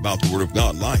nosy about the word of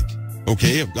God.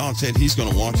 Okay, if God said he's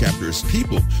going to watch after his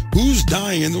people, who's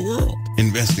dying in the world?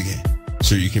 Investigate,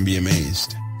 so you can be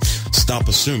amazed. Stop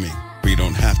assuming we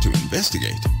don't have to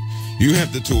investigate. You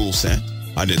have the tool set.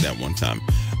 I did that one time.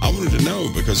 I wanted to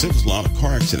know, because there was a lot of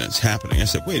car accidents happening. I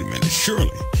said, wait a minute, surely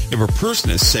if a person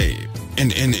is saved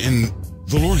and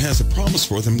the Lord has a promise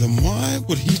for them, then why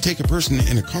would he take a person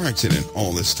in a car accident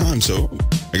all this time? So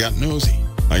I got nosy.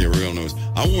 I got real nosy.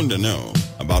 I wanted to know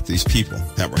about these people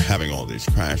that were having all these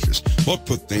crashes. What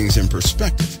put things in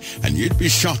perspective? And you'd be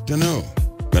shocked to know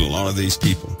that a lot of these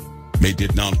people, they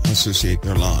did not associate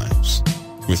their lives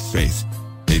with faith.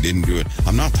 They didn't do it.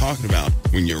 I'm not talking about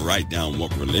when you write down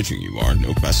what religion you are.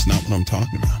 Nope, that's not what I'm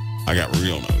talking about. I got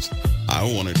real nosy. I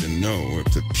wanted to know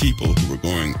if the people who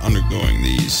were undergoing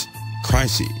these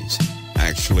crises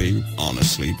actually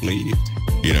honestly believed.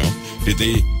 You know, did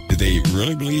they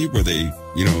really believe? Were they,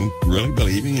 really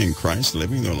believing in Christ,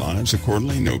 living their lives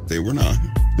accordingly? Nope, they were not.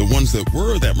 The ones that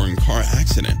were in car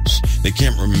accidents, they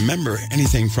can't remember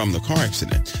anything from the car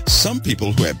accident. Some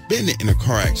people who have been in a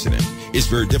car accident, it's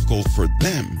very difficult for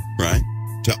them, right,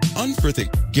 to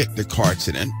unforget the car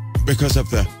accident because of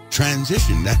the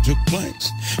transition that took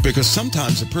place. Because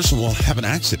sometimes a person will have an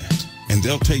accident and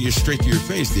they'll tell you straight to your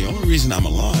face, the only reason I'm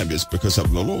alive is because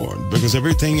of the Lord, because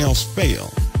everything else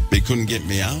failed. They couldn't get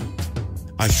me out.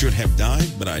 I should have died,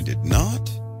 but I did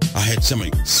not. I had some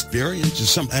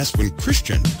experience. That's when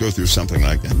Christians go through something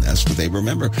like that. That's what they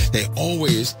remember. They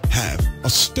always have a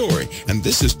story. And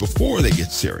this is before they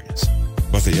get serious.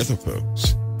 But the other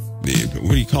folks,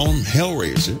 what do you call them?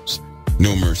 Hellraisers.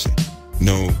 No mercy.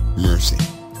 No mercy.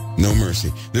 No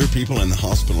mercy. There are people in the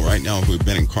hospital right now who have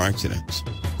been in car accidents,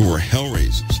 who are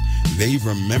hellraisers. They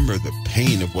remember the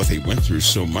pain of what they went through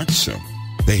so much so,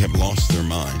 they have lost their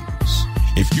minds.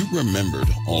 If you remembered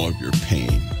all of your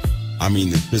pain, I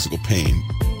mean the physical pain,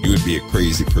 you would be a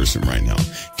crazy person right now.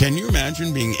 Can you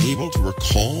imagine being able to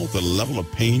recall the level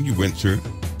of pain you went through,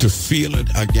 to feel it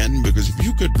again? Because if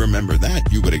you could remember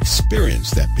that, you would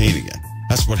experience that pain again.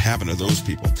 That's what happened to those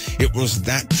people. It was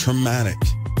that traumatic.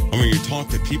 And when you talk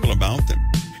to people about them,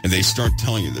 and they start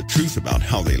telling you the truth about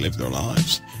how they lived their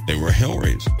lives, they were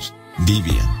hellraisers,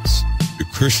 deviants. The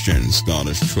Christians, God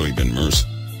has truly been merciful.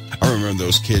 I remember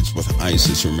those kids with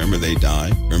ISIS. Remember they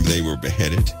died? Remember they were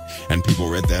beheaded? And people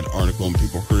read that article and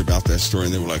people heard about that story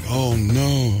and they were like, oh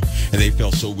no. And they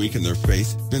felt so weak in their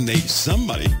faith. Then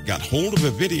somebody got hold of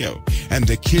a video and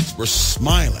the kids were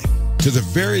smiling to the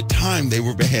very time they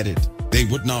were beheaded. They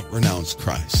would not renounce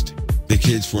Christ. The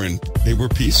kids they were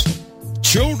peaceful.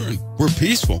 Children were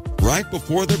peaceful right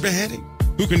before their beheading.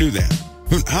 Who can do that?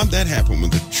 How'd that happen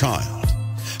with a child?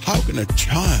 How can a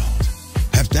child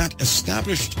have that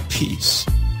established peace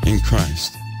in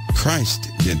Christ? Christ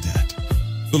did that.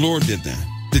 The Lord did that.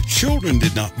 The children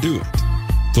did not do it.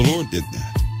 The Lord did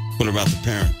that. What about the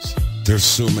parents? There's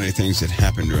so many things that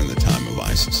happened during the time of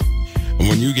ISIS. And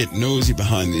when you get nosy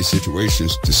behind these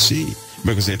situations to see,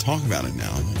 because they talk about it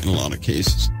now in a lot of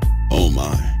cases, oh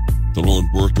my, the Lord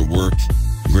worked a work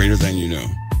greater than you know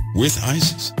with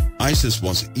ISIS. ISIS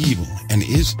was evil and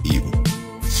is evil.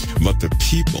 But the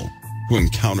people who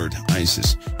encountered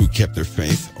ISIS, who kept their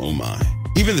faith, oh my.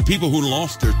 Even the people who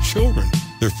lost their children,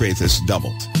 their faith has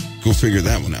doubled. Go figure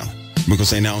that one out. Because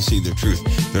they now see the truth.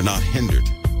 They're not hindered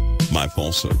by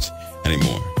falsehoods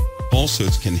anymore.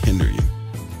 Falsehoods can hinder you.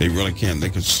 They really can. They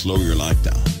can slow your life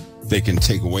down. They can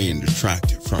take away and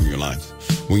detract from your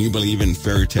life. When you believe in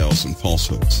fairy tales and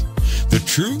falsehoods, the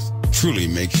truth truly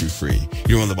makes you free.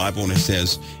 You know in the Bible when it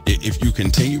says, if you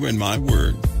continue in my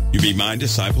word, you be my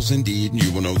disciples indeed, and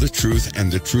you will know the truth, and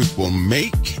the truth will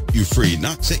make you free.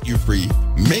 Not set you free,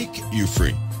 make you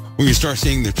free. When you start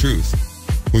seeing the truth,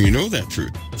 when you know that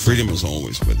truth, freedom is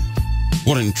always with it.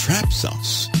 What entraps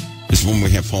us is when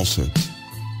we have falsehoods.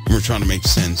 We're trying to make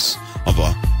sense of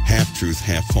a half-truth,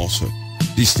 half-falsehood.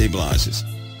 Destabilizes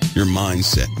your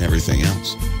mindset and everything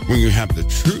else. When you have the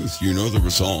truth, you know the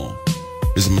resolve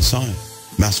is a Messiah.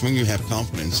 That's when you have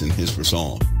confidence in his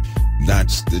resolve.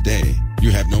 That's the day you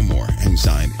have no more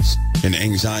anxieties. And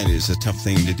anxiety is a tough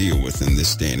thing to deal with in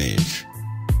this day and age.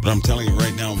 But I'm telling you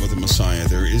right now, with the Messiah,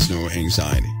 there is no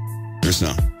anxiety. There's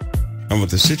none. And with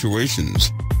the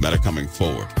situations that are coming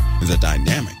forward, and the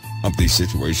dynamic of these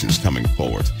situations coming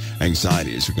forward,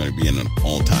 anxieties are going to be in an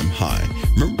all-time high.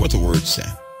 Remember what the word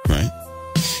said, right?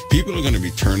 People are going to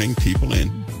be turning people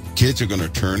in. Kids are going to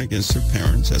turn against their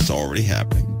parents. That's already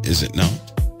happening, is it not?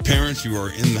 Parents, you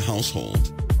are in the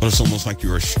household, but it's almost like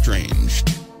you're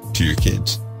estranged to your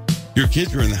kids. Your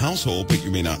kids are in the household, but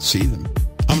you may not see them.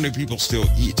 How many people still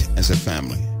eat as a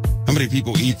family? How many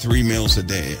people eat 3 meals a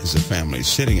day as a family,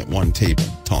 sitting at one table,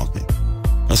 talking?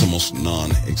 That's almost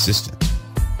non-existent.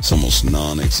 It's almost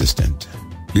non-existent.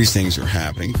 These things are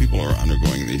happening. People are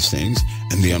undergoing these things,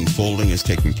 and the unfolding is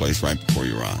taking place right before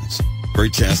your eyes.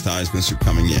 Great chastisements are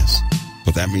coming, yes.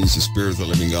 But that means the Spirit of the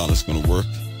living God is going to work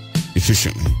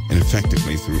efficiently and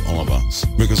effectively through all of us.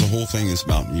 Because the whole thing is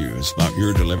about you. It's about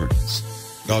your deliverance.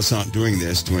 God's not doing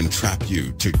this to entrap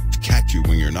you, to catch you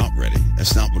when you're not ready.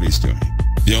 That's not what he's doing.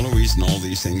 The only reason all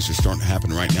these things are starting to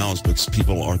happen right now is because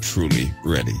people are truly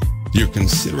ready. You're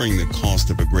considering the cost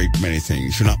of a great many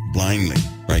things. You're not blindly,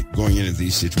 right, going into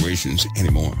these situations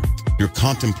anymore. You're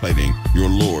contemplating your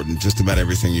Lord in just about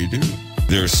everything you do.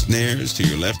 There are snares to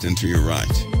your left and to your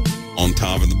right, on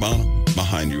top and the bottom,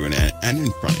 behind you and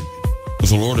in front of you. But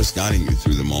the Lord is guiding you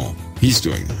through them all. He's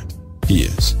doing that. He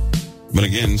is. But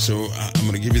again, so I'm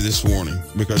going to give you this warning,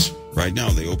 because right now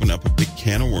they open up a big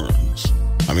can of worms.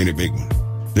 I mean a big one.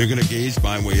 They're going to gauge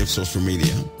by way of social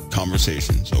media,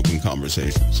 conversations, open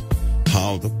conversations,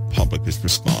 how the public is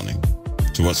responding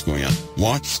to what's going on.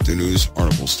 Watch the news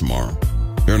articles tomorrow.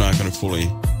 They're not going to fully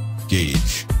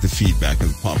gauge the feedback of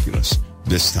the populace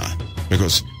this time,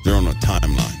 because they're on a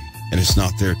timeline, and it's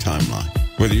not their timeline.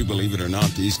 Whether you believe it or not,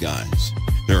 these guys,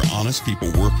 they're honest people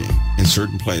working in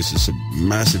certain places of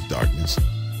massive darkness,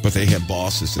 but they have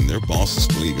bosses, and their bosses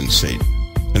believe in Satan,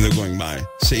 and they're going by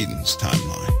Satan's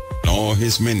timeline. And all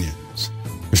his minions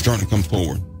are starting to come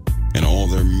forward in all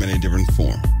their many different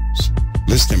forms.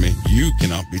 Listen to me, you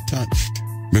cannot be touched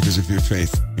because of your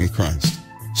faith in Christ.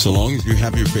 So long as you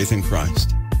have your faith in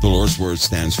Christ, the Lord's word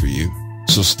stands for you.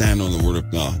 So stand on the word of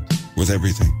God with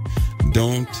everything.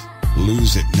 Don't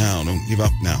lose it now. Don't give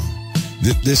up now.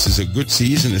 This is a good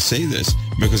season to say this,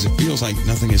 because it feels like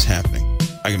nothing is happening.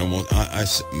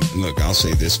 Look, I'll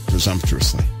say this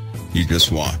presumptuously. You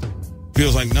just watch.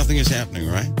 Feels like nothing is happening,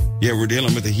 right? Yeah, we're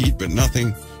dealing with the heat, but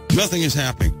nothing is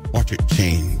happening. Watch it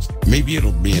change. Maybe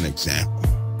it'll be an example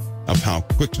of how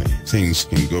quickly things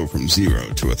can go from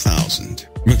 0 to 1,000.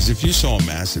 Because if you saw a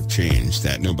massive change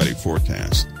that nobody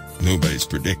forecast, nobody's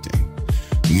predicting,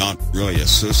 not really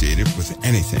associated with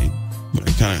anything, but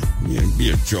it kind of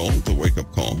be a jolt, a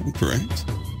wake-up call, correct?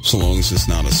 So long as it's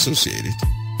not associated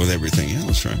with everything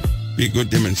else, right? Be a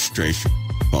good demonstration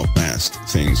of how fast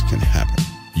things can happen.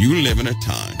 You live in a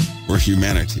time where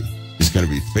humanity is going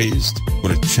to be faced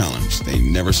with a challenge they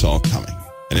never saw coming.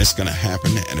 And it's going to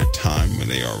happen at a time when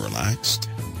they are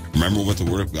relaxed. Remember what the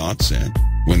Word of God said?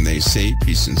 When they say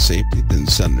peace and safety, then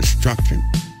sudden destruction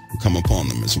will come upon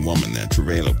them as a woman that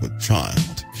travaileth with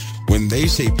child. When they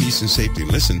say peace and safety,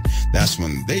 listen, that's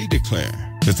when they declare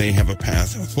that they have a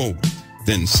path forward.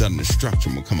 Then sudden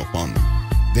destruction will come upon them.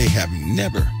 They have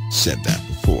never said that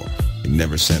before. They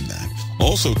never said that.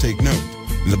 Also take note,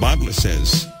 in the Bible it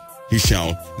says,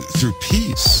 through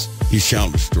peace, he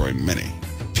shall destroy many.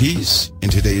 Peace in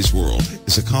today's world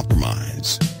is a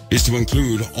compromise. It's to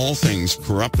include all things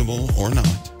corruptible or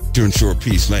not. To ensure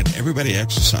peace, let everybody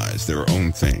exercise their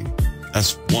own thing.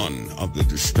 That's one of the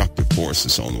destructive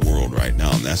forces on the world right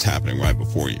now, and that's happening right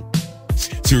before you.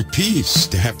 Through peace,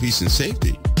 to have peace and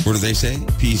safety. What do they say?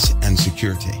 Peace and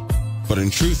security. But in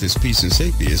truth, it's peace and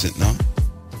safety, is it not?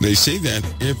 They say that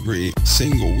every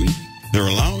single week. They're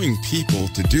allowing people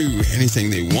to do anything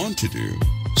they want to do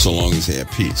so long as they have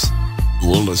peace. The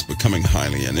world is becoming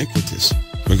highly iniquitous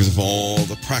because of all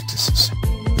the practices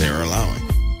they are allowing.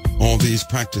 All these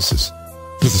practices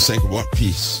for the sake of what?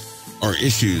 Peace. Or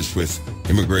issues with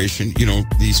immigration,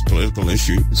 these political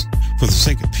issues. For the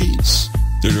sake of peace,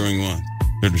 they're doing what?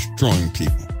 They're destroying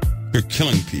people. They're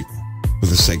killing people for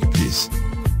the sake of peace.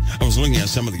 I was looking at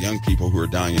some of the young people who are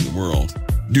dying in the world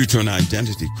due to an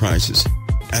identity crisis.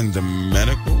 And the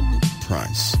medical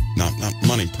price, not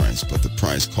money price, but the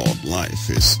price called life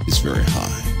is very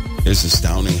high. It's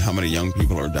astounding how many young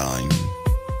people are dying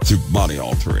through body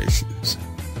alterations.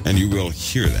 And you will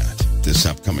hear that this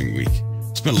upcoming week.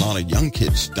 There's been a lot of young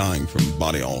kids dying from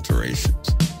body alterations.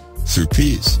 Through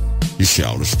peace, you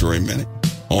shall destroy many.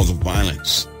 All the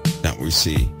violence that we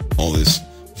see, all this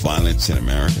violence in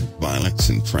America, violence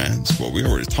in France, what we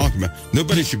already talked about,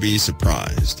 nobody should be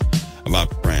surprised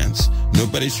about France.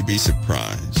 Nobody should be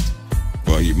surprised.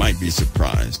 Well, you might be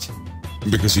surprised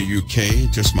because the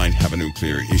UK just might have a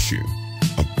nuclear issue,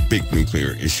 a big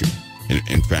nuclear issue.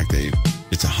 In fact,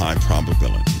 it's a high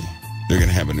probability they're going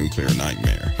to have a nuclear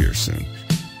nightmare here soon.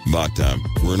 But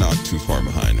we're not too far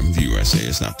behind them. The USA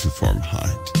is not too far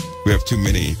behind. We have too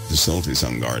many facilities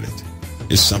unguarded.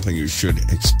 It's something you should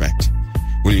expect.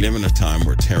 We live in a time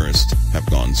where terrorists have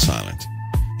gone silent.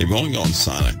 They've only gone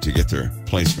silent to get their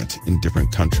placement in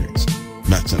different countries.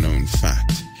 That's a known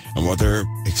fact. And while they're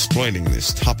exploiting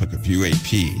this topic of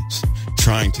UAPs,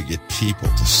 trying to get people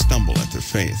to stumble at their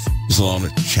faith, there's a lot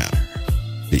of chatter.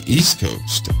 The East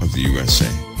Coast of the USA,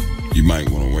 you might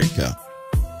want to wake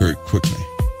up very quickly.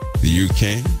 The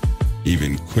UK,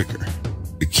 even quicker.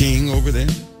 The king over there,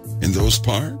 in those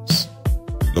parts,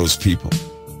 those people,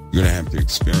 you're going to have to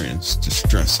experience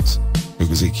distresses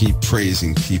because they keep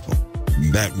praising people.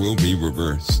 That will be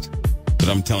reversed. But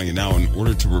I'm telling you now, in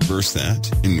order to reverse that,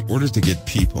 in order to get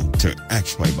people to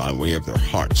actually, by way of their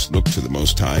hearts, look to the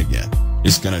Most High again,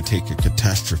 it's going to take a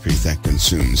catastrophe that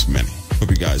consumes many. Hope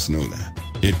you guys know that.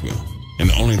 It will. And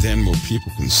only then will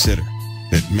people consider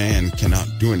that man cannot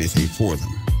do anything for them.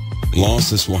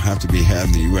 Losses will have to be had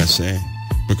in the USA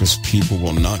because people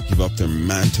will not give up their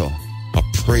mantle of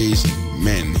praising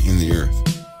men in the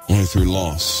earth. Only through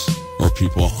loss are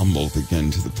people humbled again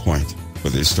to the point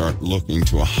where they start looking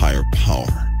to a higher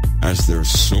power as their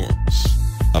source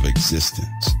of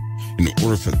existence. In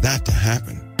order for that to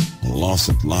happen, a loss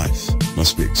of life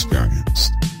must be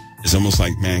experienced. It's almost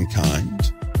like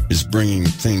mankind is bringing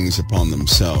things upon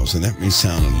themselves, and that may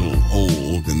sound a little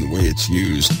old in the way it's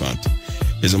used, but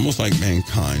it's almost like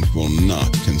mankind will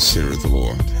not consider the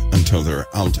Lord until they're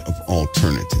out of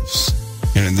alternatives.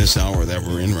 And in this hour that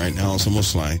we're in right now, it's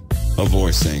almost like a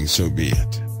voice saying, so be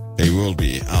it. They will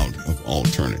be out of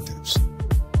alternatives.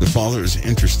 The Father is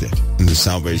interested in the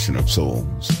salvation of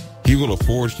souls. He will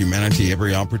afford humanity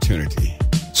every opportunity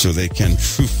so they can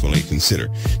truthfully consider,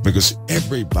 because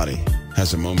everybody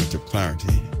has a moment of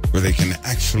clarity where they can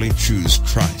actually choose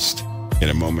Christ in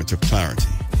a moment of clarity.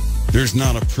 There's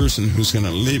not a person who's going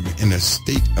to live in a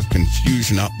state of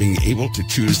confusion, not being able to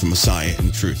choose the Messiah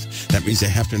in truth. That means they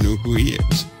have to know who he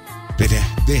is.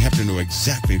 They have to know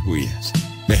exactly who he is.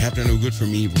 They have to know good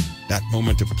from evil. That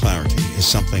moment of clarity is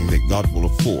something that God will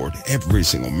afford every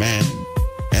single man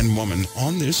and woman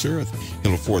on this earth.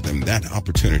 He'll afford them that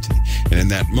opportunity. And in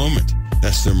that moment,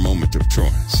 that's their moment of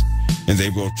choice. And they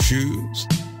will choose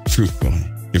truthfully.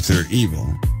 If they're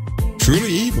evil, truly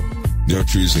evil, they'll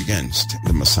choose against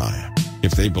the Messiah.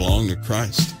 If they belong to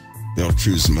Christ, they'll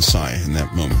choose the Messiah in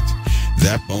that moment.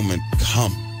 That moment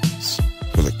comes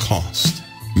with a cost.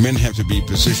 Men have to be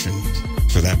positioned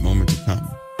for that moment to come.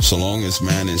 So long as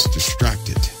man is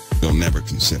distracted, they'll never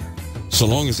consider. So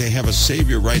long as they have a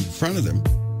Savior right in front of them,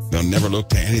 they'll never look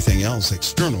to anything else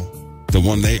external, the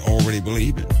one they already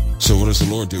believe in. So what does the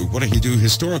Lord do? What did he do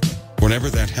historically?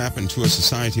 Whenever that happened to a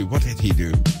society, what did he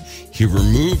do? He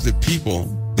removed the people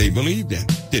they believed in,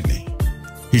 didn't he?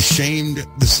 He shamed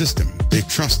the system they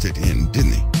trusted in,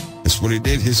 didn't he? That's what he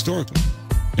did historically.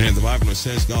 And in the Bible it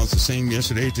says God's the same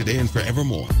yesterday, today, and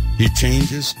forevermore. He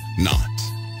changes not.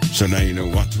 So now you know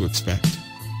what to expect,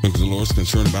 because the Lord's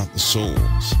concerned about the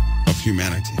souls of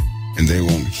humanity, and they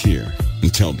won't hear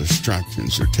until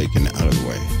distractions are taken out of the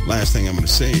way. Last thing I'm going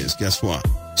to say is, guess what?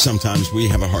 Sometimes we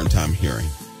have a hard time hearing.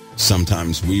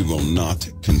 Sometimes we will not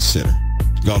consider.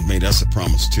 God made us a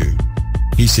promise too.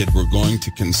 He said we're going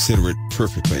to consider it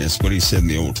perfectly. That's what he said in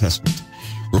the Old Testament.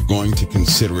 We're going to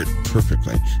consider it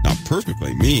perfectly. Now,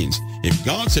 perfectly means, if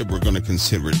God said we're going to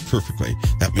consider it perfectly,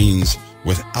 that means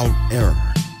without error.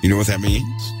 You know what that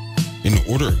means? In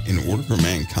order for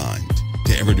mankind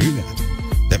to ever do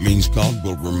that, that means God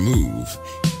will remove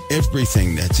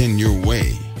everything that's in your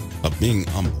way of being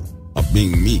humble, of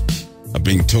being meek, of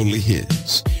being totally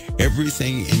his.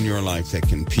 Everything in your life that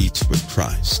competes with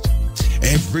Christ.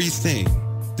 Everything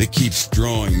that keeps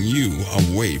drawing you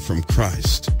away from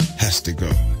Christ has to go.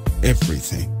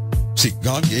 Everything. See,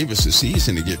 God gave us a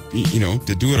season to get,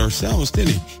 to do it ourselves,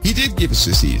 didn't he? He did give us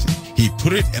a season. He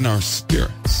put it in our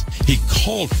spirits. He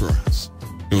called for us.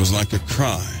 It was like a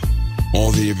cry.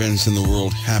 All the events in the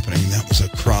world happening, that was a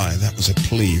cry. That was a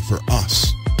plea for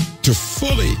us to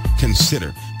fully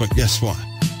consider. But guess what?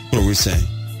 What do we say?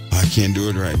 I can't do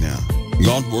it right now.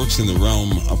 God works in the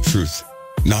realm of truth,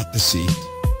 not deceit.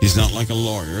 He's not like a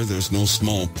lawyer. There's no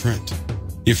small print.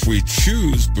 If we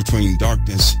choose between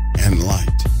darkness and light,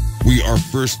 we are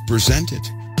first presented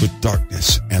with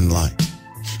darkness and light.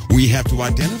 We have to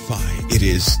identify it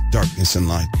is darkness and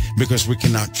light, because we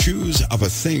cannot choose of a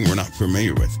thing we're not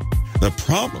familiar with. The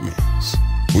problem is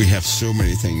we have so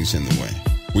many things in the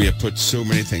way. We have put so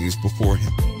many things before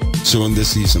him. So in this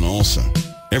season also,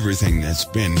 everything that's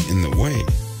been in the way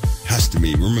has to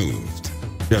be removed.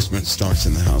 Judgment starts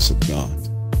in the house of God.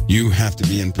 You have to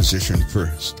be in position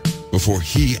first before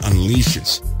he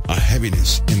unleashes a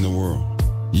heaviness in the world.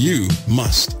 You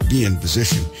must be in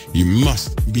position. You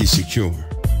must be secure.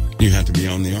 You have to be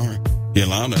on the ark. He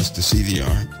allowed us to see the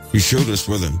ark. He showed us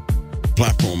where the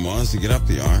platform was to get up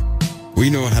the ark. We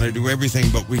know how to do everything,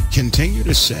 but we continue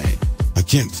to say, I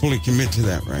can't fully commit to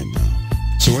that right now.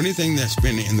 So anything that's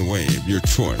been in the way of your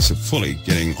choice of fully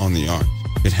getting on the ark,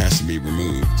 it has to be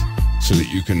removed so that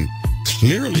you can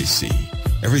clearly see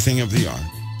everything of the ark,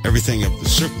 everything of the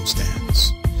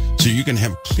circumstance, so you can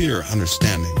have clear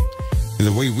understanding. And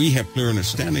the way we have clear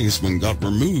understanding is when God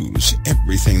removes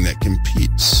everything that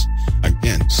competes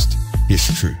against his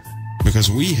truth. Because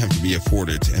we have to be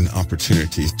afforded an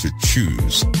opportunity to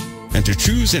choose. And to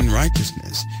choose in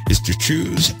righteousness is to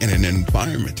choose in an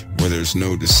environment where there's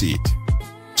no deceit.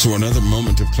 So another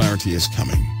moment of clarity is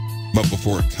coming. But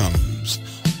before it comes,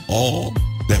 all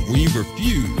that we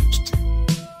refused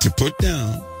to put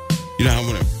down, you know how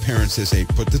when a parent says, hey,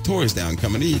 put the toys down,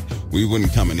 come and eat, we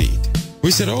wouldn't come and eat.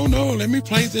 We said, oh no, let me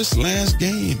play this last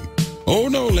game. Oh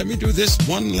no, let me do this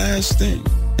one last thing.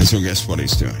 And so guess what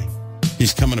he's doing?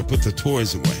 He's coming to put the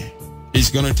toys away. He's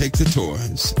going to take the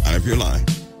toys out of your life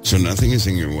so nothing is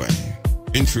in your way.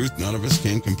 In truth, none of us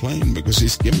can complain because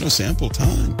he's given us ample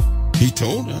time. He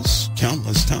told us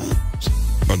countless times.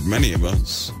 But many of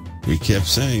us, we kept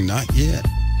saying, not yet.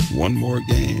 One more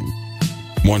game.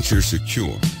 Once you're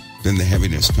secure, then the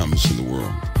heaviness comes to the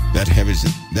world. That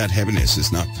heaviness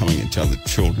is not coming until the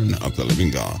children of the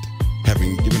living God,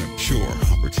 having given a pure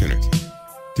opportunity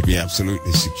to be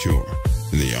absolutely secure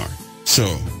in the ark.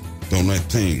 So, don't let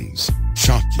things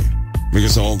shock you,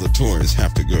 because all the toys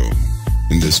have to go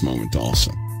in this moment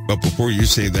also. But before you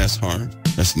say that's hard,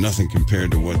 that's nothing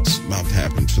compared to what's about to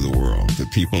happen to the world. The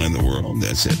people in the world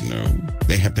that said no,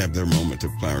 they have to have their moment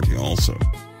of clarity also.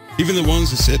 Even the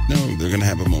ones that said no, they're going to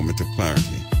have a moment of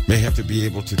clarity. They have to be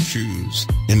able to choose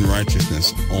in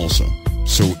righteousness also.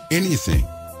 So anything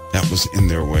that was in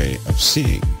their way of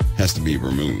seeing has to be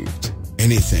removed.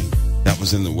 Anything that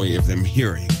was in the way of them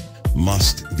hearing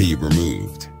must be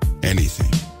removed.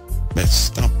 Anything that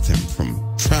stopped them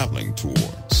from traveling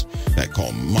towards that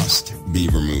call must be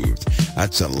removed.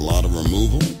 That's a lot of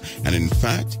removal. And in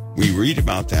fact, we read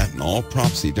about that in all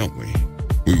prophecy, don't we?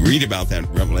 We read about that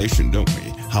in Revelation, don't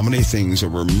we? How many things are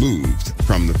removed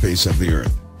from the face of the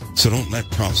earth? So don't let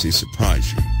prophecy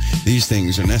surprise you. These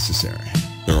things are necessary.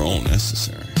 They're all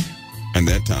necessary. And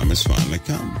that time has finally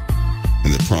come.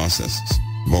 And the processes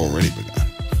have already begun.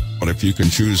 But if you can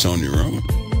choose on your own,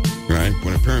 right?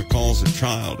 When a parent calls a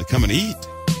child to come and eat,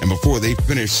 and before they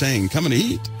finish saying, come and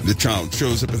eat, the child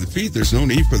shows up at the feet, there's no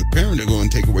need for the parent to go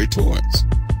and take away toys.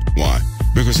 Why?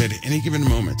 Because at any given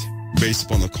moment, based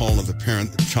upon the call of the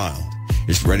parent, the child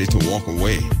is ready to walk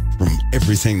away from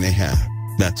everything they have.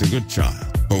 That's a good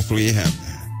child. Hopefully you have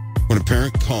that. When a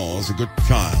parent calls, a good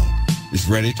child is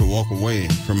ready to walk away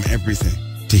from everything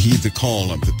to heed the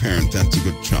call of the parent. That's a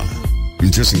good child.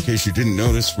 And just in case you didn't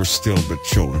notice, we're still but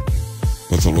children.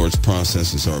 But the Lord's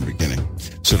processes are beginning.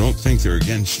 So don't think they're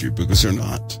against you, because they're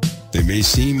not. They may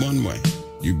seem one way.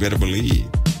 You better believe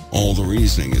all the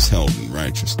reasoning is held in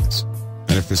righteousness.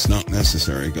 And if it's not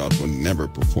necessary, God will never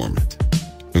perform it,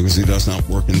 because he does not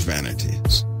work in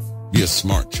vanities. Be a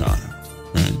smart child,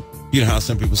 right? You know how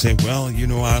some people say, well,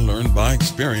 I learned by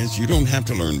experience. You don't have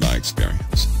to learn by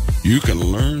experience. You can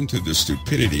learn through the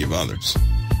stupidity of others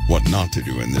what not to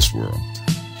do in this world.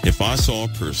 If I saw a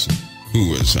person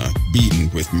who was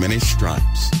beaten with many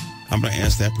stripes, I'm going to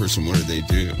ask that person, what did they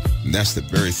do? And that's the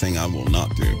very thing I will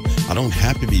not do. I don't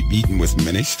have to be beaten with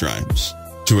many stripes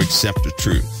to accept the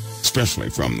truth, especially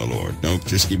from the Lord. Nope,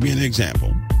 just give me an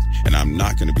example, and I'm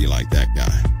not going to be like that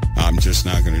guy. I'm just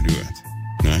not going to do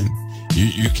it, right?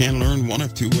 You can learn one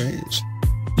of two ways.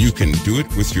 You can do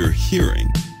it with your hearing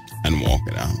and walk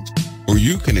it out, or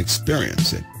you can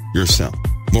experience it yourself.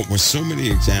 But with so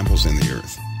many examples in the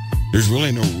earth, there's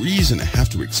really no reason to have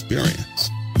to experience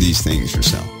these things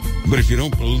yourself. But if you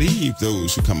don't believe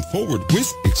those who come forward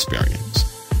with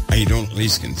experience, and you don't at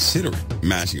least consider it,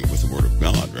 matching it with the Word of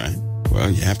God, right? Well,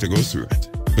 you have to go through it.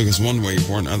 Because one way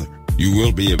or another, you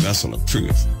will be a vessel of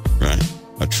truth, right?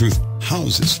 A truth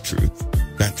houses truth.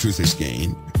 That truth is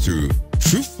gained through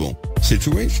truthful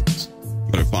situations.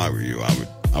 But if I were you,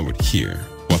 I would hear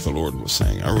what the Lord was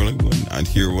saying. I really wouldn't. I'd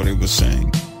hear what he was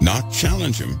saying. Not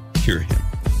challenge him, hear him.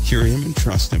 Hear him and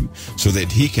trust him so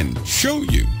that he can show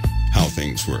you how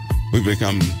things work. We've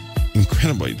become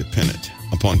incredibly dependent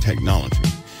upon technology,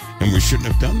 and we shouldn't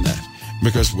have done that,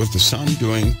 because with the sun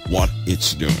doing what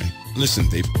it's doing, listen,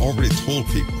 they've already told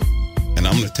people, and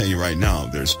I'm going to tell you right now,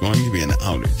 there's going to be an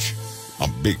outage, a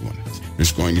big one.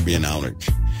 There's going to be an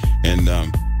outage. And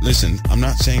listen, I'm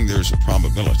not saying there's a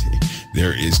probability.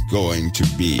 There is going to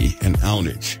be an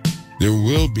outage. There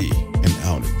will be an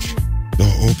outage. I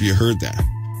hope you heard that.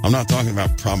 I'm not talking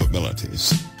about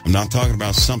probabilities. I'm not talking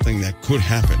about something that could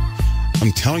happen.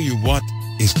 I'm telling you what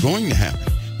is going to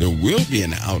happen. There will be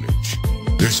an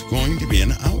outage. There's going to be an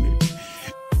outage.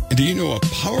 And do you know a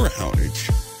power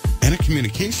outage and a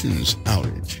communications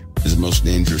outage is the most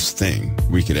dangerous thing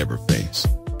we could ever face?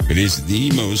 It is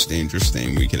the most dangerous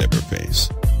thing we could ever face.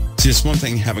 See, it's one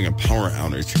thing having a power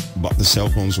outage, but the cell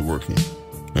phones are working,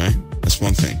 right? That's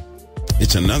one thing.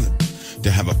 It's another to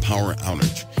have a power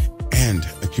outage and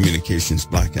a communications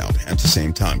blackout at the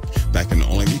same time. That can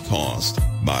only be caused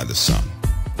by the sun,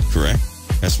 correct?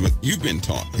 That's what you've been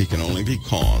taught. It can only be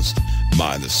caused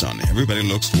by the sun. Everybody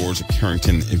looks towards a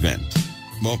Carrington event.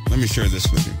 Well, let me share this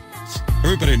with you.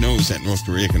 Everybody knows that North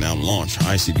Korea can now launch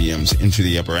ICBMs into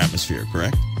the upper atmosphere,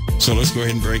 correct? So let's go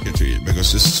ahead and break it to you,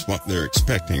 because this is what they're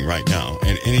expecting right now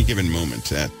at any given moment,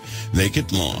 that they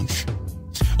could launch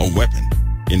a weapon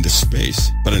into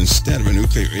space, but instead of a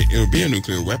nuclear, it'll be a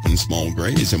nuclear weapon, small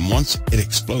grays, and once it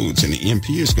explodes, an EMP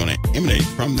is going to emanate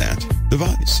from that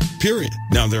device, period.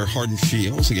 Now, there are hardened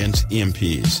shields against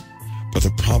EMPs, but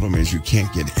the problem is you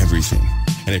can't get everything.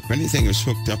 And if anything is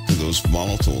hooked up to those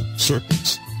volatile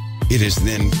circuits, it is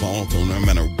then volatile no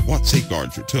matter what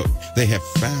safeguards you took. They have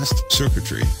fast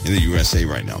circuitry in the USA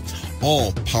right now.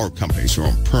 All power companies are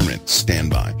on permanent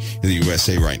standby in the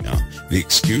USA right now. The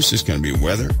excuse is going to be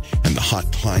weather and the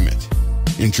hot climate.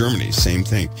 In Germany, same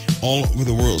thing. All over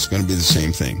the world is going to be the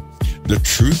same thing. The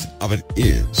truth of it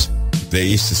is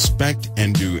they suspect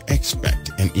and do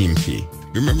expect an EMP.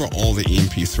 Remember all the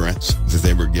EMP threats that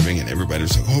they were giving, and everybody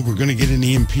was like, oh, we're going to get an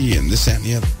EMP and this, that, and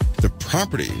the other. The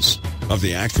properties of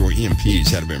the actual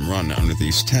EMPs that have been run under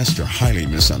these tests are highly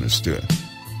misunderstood.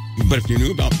 But if you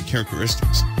knew about the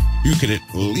characteristics, you could at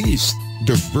least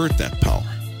divert that power.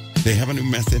 They have a new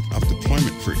method of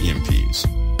deployment for EMPs,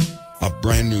 a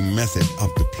brand new method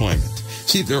of deployment.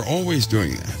 See, they're always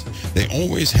doing that. They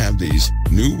always have these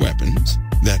new weapons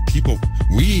that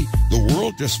the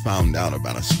world just found out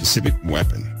about a specific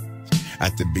weapon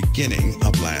at the beginning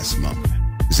of last month.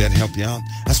 Does that help you out?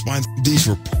 That's why these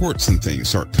reports and things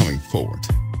start coming forward,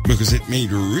 because it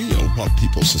made real what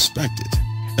people suspected.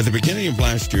 At the beginning of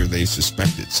last year, they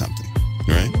suspected something,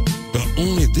 right? But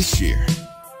only this year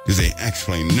do they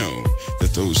actually know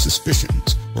that those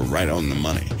suspicions were right on the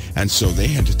money. And so they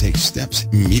had to take steps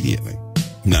immediately.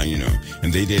 Now you know,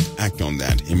 and they did act on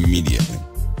that immediately.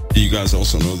 You guys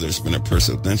also know there's been a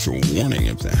presidential warning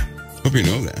of that. Hope you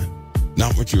know that.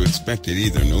 Not what you expected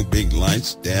either. No big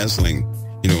lights, dazzling,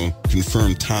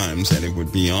 confirmed times that it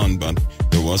would be on, but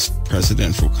there was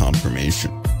presidential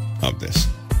confirmation of this.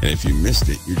 And if you missed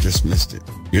it, you just missed it.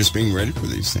 You're just being ready for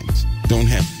these things. Don't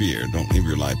have fear. Don't live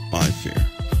your life by fear.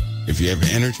 If you have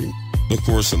energy, look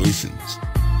for solutions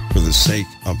for the sake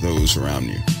of those around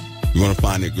you. You want to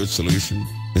find a good solution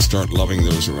and start loving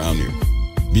those around you.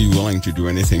 Be willing to do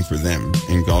anything for them,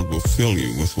 and God will fill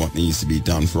you with what needs to be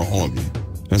done for all of you.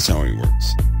 That's how He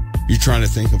works. You try to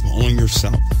think of only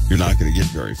yourself, you're not going to get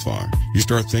very far. You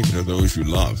start thinking of those you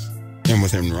love, and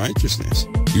within righteousness,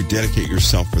 you dedicate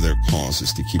yourself for their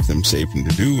causes to keep them safe and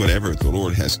to do whatever the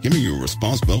Lord has given you a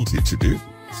responsibility to do.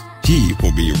 He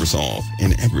will be your resolve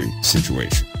in every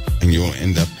situation, and you will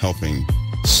end up helping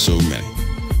so many.